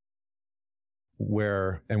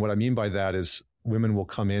and what I mean by that is women will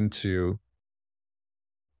come into,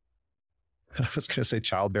 I was going to say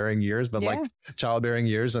childbearing years, but like childbearing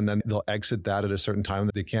years, and then they'll exit that at a certain time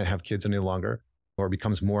that they can't have kids any longer, or it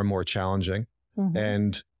becomes more and more challenging. Mm-hmm.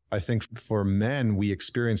 And I think for men, we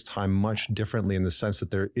experience time much differently in the sense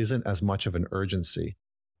that there isn't as much of an urgency.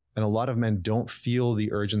 And a lot of men don't feel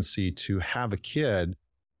the urgency to have a kid.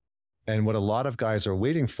 And what a lot of guys are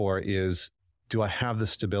waiting for is, do I have the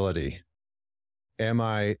stability? Am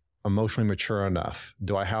I emotionally mature enough?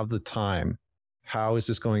 Do I have the time? How is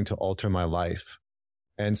this going to alter my life?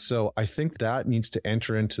 And so I think that needs to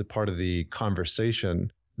enter into part of the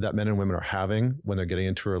conversation that men and women are having when they're getting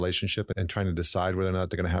into a relationship and trying to decide whether or not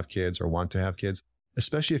they're going to have kids or want to have kids,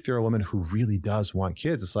 especially if you're a woman who really does want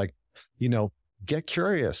kids. It's like, get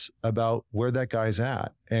curious about where that guy's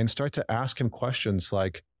at and start to ask him questions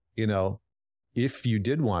like, if you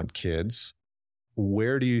did want kids,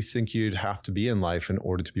 where do you think you'd have to be in life in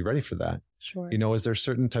order to be ready for that? Sure. Is there a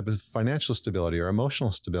certain type of financial stability or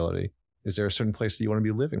emotional stability? Is there a certain place that you want to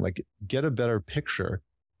be living? Like, get a better picture,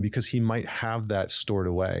 because he might have that stored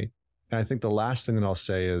away. And I think the last thing that I'll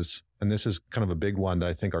say is, and this is kind of a big one that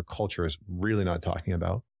I think our culture is really not talking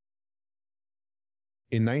about.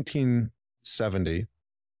 In 1970,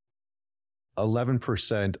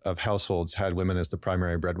 11% of households had women as the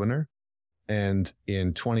primary breadwinner. And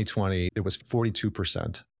in 2020, it was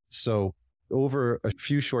 42%. So over a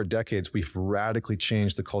few short decades, we've radically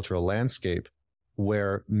changed the cultural landscape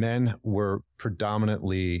where men were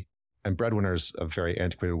predominantly, and breadwinners, a very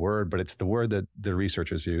antiquated word, but it's the word that the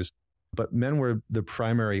researchers use, but men were the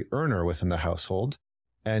primary earner within the household.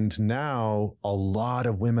 And now a lot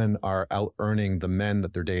of women are out earning the men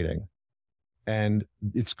that they're dating. And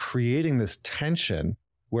it's creating this tension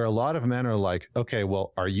where a lot of men are like, okay,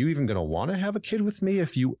 well, are you even going to want to have a kid with me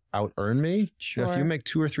if you out earn me? Sure. If you make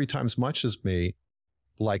 2 or 3 times much as me,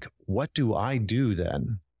 like, what do I do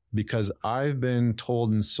then? Because I've been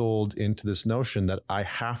told and sold into this notion that I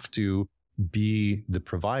have to be the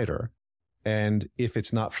provider. And if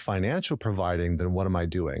it's not financial providing, then what am I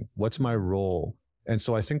doing? What's my role? And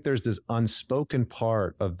so I think there's this unspoken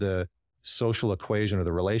part of the social equation or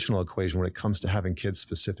the relational equation when it comes to having kids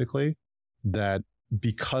specifically, that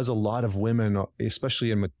because a lot of women,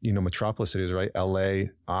 especially in, metropolis cities, right? LA,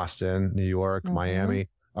 Austin, New York, Miami,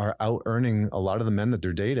 are out earning a lot of the men that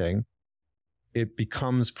they're dating. It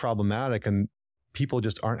becomes problematic, and people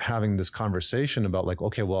just aren't having this conversation about like,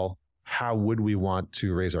 okay, well, how would we want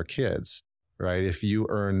to raise our kids, right? If you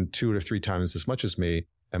earn 2 or 3 times as much as me,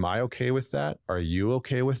 am I okay with that? Are you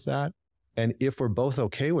okay with that? And if we're both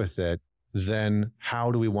okay with it, then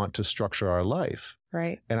how do we want to structure our life?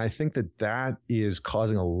 Right. And I think that is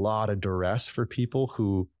causing a lot of duress for people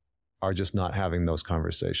who are just not having those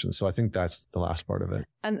conversations. So I think that's the last part of it.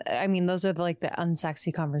 And I mean, those are like the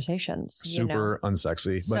unsexy conversations. Super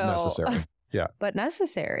unsexy, but necessary. Yeah. But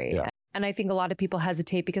necessary. Yeah. And I think a lot of people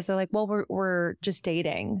hesitate because they're like, well, we're just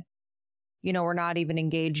dating. We're not even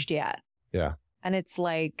engaged yet. Yeah. And it's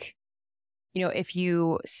like, if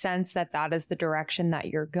you sense that is the direction that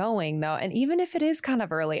you're going, though, and even if it is kind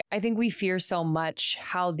of early, I think we fear so much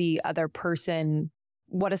how the other person,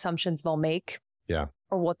 what assumptions they'll make. Yeah.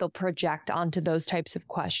 Or what they'll project onto those types of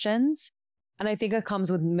questions. And I think it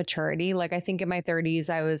comes with maturity. Like, I think in my 30s,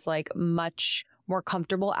 I was like much more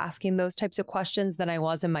comfortable asking those types of questions than I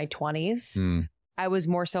was in my 20s. I was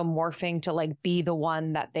more so morphing to like be the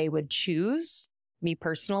one that they would choose, me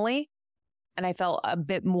personally. And I felt a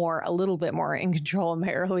little bit more in control in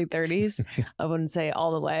my early 30s. I wouldn't say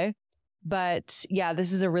all the way. But yeah,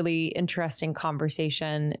 this is a really interesting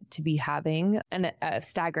conversation to be having, and a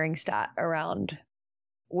staggering stat around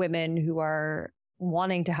women who are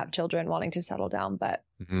wanting to have children, wanting to settle down, but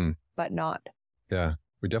not. Yeah.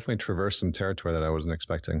 We definitely traversed some territory that I wasn't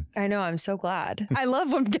expecting. I know. I'm so glad. I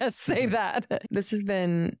love when guests say that. This has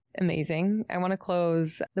been amazing. I want to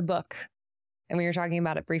close the book. And we were talking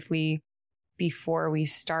about it briefly before we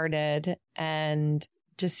started, and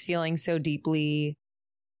just feeling so deeply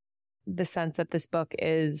the sense that this book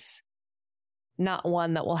is not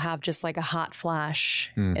one that will have just like a hot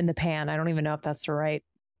flash in the pan. I don't even know if that's the right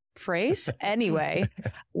phrase. Anyway,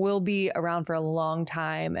 will be around for a long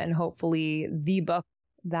time, and hopefully the book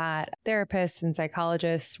that therapists and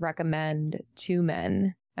psychologists recommend to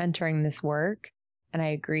men entering this work. And I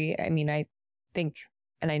agree. I mean, I think,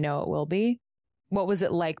 and I know it will be. What was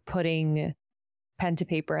it like putting pen to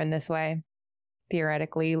paper in this way,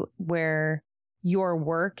 theoretically, where your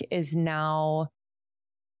work is now,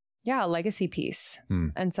 a legacy piece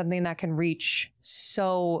and something that can reach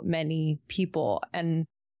so many people? And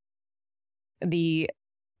the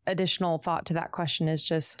additional thought to that question is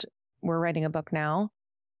just, we're writing a book now,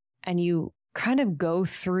 and you kind of go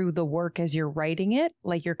through the work as you're writing it.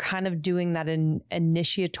 Like you're kind of doing that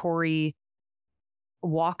initiatory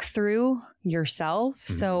walkthrough yourself.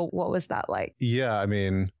 Mm-hmm. So what was that like? Yeah, I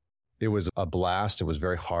mean, it was a blast. It was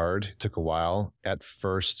very hard. It took a while. At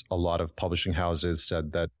first, a lot of publishing houses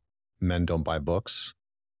said that men don't buy books.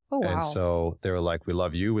 Oh, wow. And so they were like, we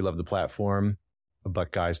love you. We love the platform,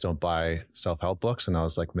 but guys don't buy self-help books. And I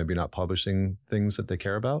was like, maybe not publishing things that they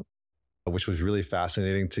care about, which was really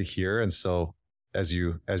fascinating to hear. And so as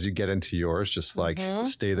you get into yours, just like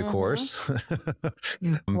stay the course.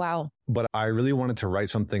 Wow. But I really wanted to write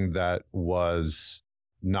something that was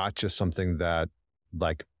not just something that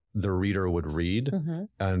like the reader would read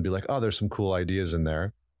and be like, oh, there's some cool ideas in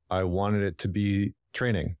there. I wanted it to be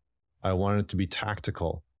training. I wanted it to be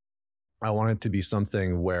tactical. I wanted it to be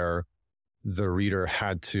something where the reader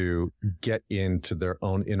had to get into their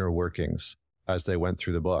own inner workings as they went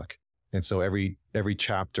through the book. And so every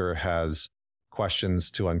chapter has questions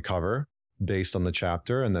to uncover based on the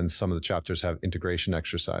chapter. And then some of the chapters have integration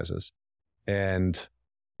exercises. And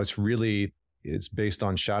it's based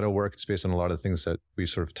on shadow work. It's based on a lot of things that we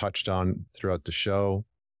sort of touched on throughout the show.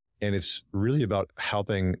 And it's really about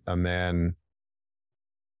helping a man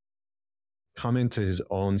come into his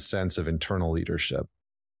own sense of internal leadership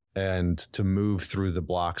and to move through the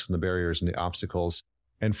blocks and the barriers and the obstacles,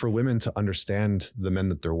 and for women to understand the men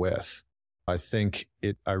that they're with. I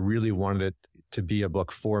really wanted it to be a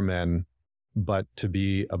book for men, but to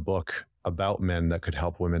be a book about men that could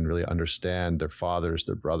help women really understand their fathers,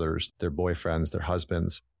 their brothers, their boyfriends, their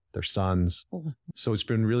husbands, their sons. So it's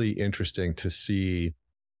been really interesting to see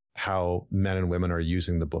how men and women are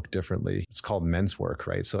using the book differently. It's called men's work,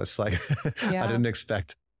 right? So it's like, I didn't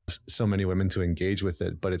expect so many women to engage with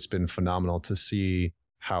it, but it's been phenomenal to see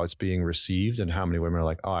how it's being received and how many women are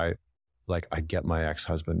like, oh, I get my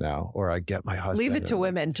ex-husband now, or I get my husband. Leave it to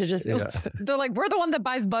women to just, they're like, we're the one that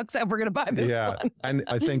buys books and we're going to buy this one. And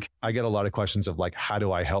I think I get a lot of questions of like, how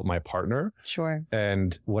do I help my partner? Sure.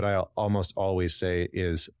 And what I almost always say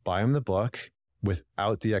is buy him the book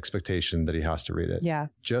without the expectation that he has to read it. Yeah.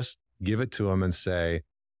 Just give it to him and say,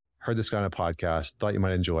 heard this guy on a podcast, thought you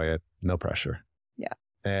might enjoy it. No pressure. Yeah.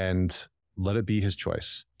 And let it be his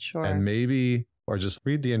choice. Sure. And maybe, or just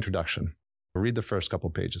read the introduction. Read the first couple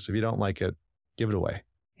pages. If you don't like it, give it away.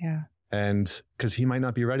 Yeah. And because he might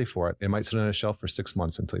not be ready for it. It might sit on a shelf for 6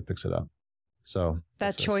 months until he picks it up. So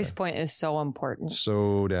that choice point is so important.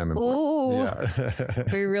 So damn important. Ooh. Yeah.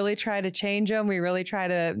 We really try to change them. We really try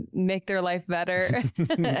to make their life better.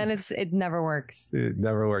 And it never works. It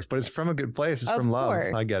never works. But it's from a good place. It's of from love.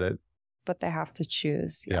 course. I get it. But they have to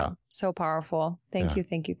choose. Yeah. So powerful. Thank you.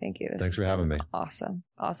 Thanks for having me. Awesome.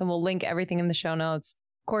 We'll link everything in the show notes.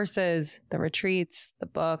 Courses, the retreats, the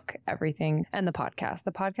book, everything, and the podcast.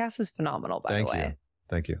 The podcast is phenomenal, by the way.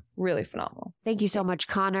 Thank you. Really phenomenal. Thank you so much,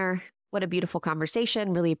 Connor. What a beautiful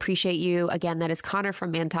conversation. Really appreciate you. Again, that is Connor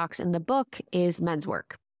from Man Talks, and the book is Men's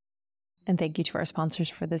Work. And thank you to our sponsors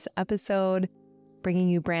for this episode, bringing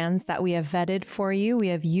you brands that we have vetted for you, we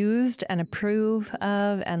have used and approve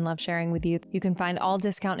of and love sharing with you. You can find all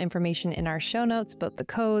discount information in our show notes, both the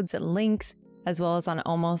codes and links, as well as on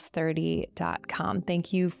almost30.com.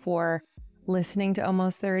 Thank you for listening to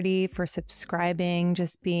Almost 30, for subscribing,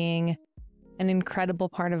 just being an incredible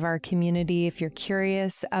part of our community. If you're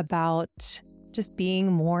curious about just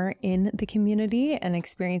being more in the community and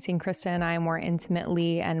experiencing Krista and I more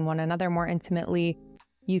intimately and one another more intimately,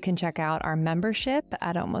 you can check out our membership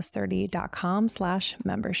at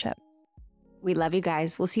almost30.com/membership. We love you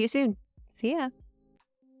guys. We'll see you soon. See ya.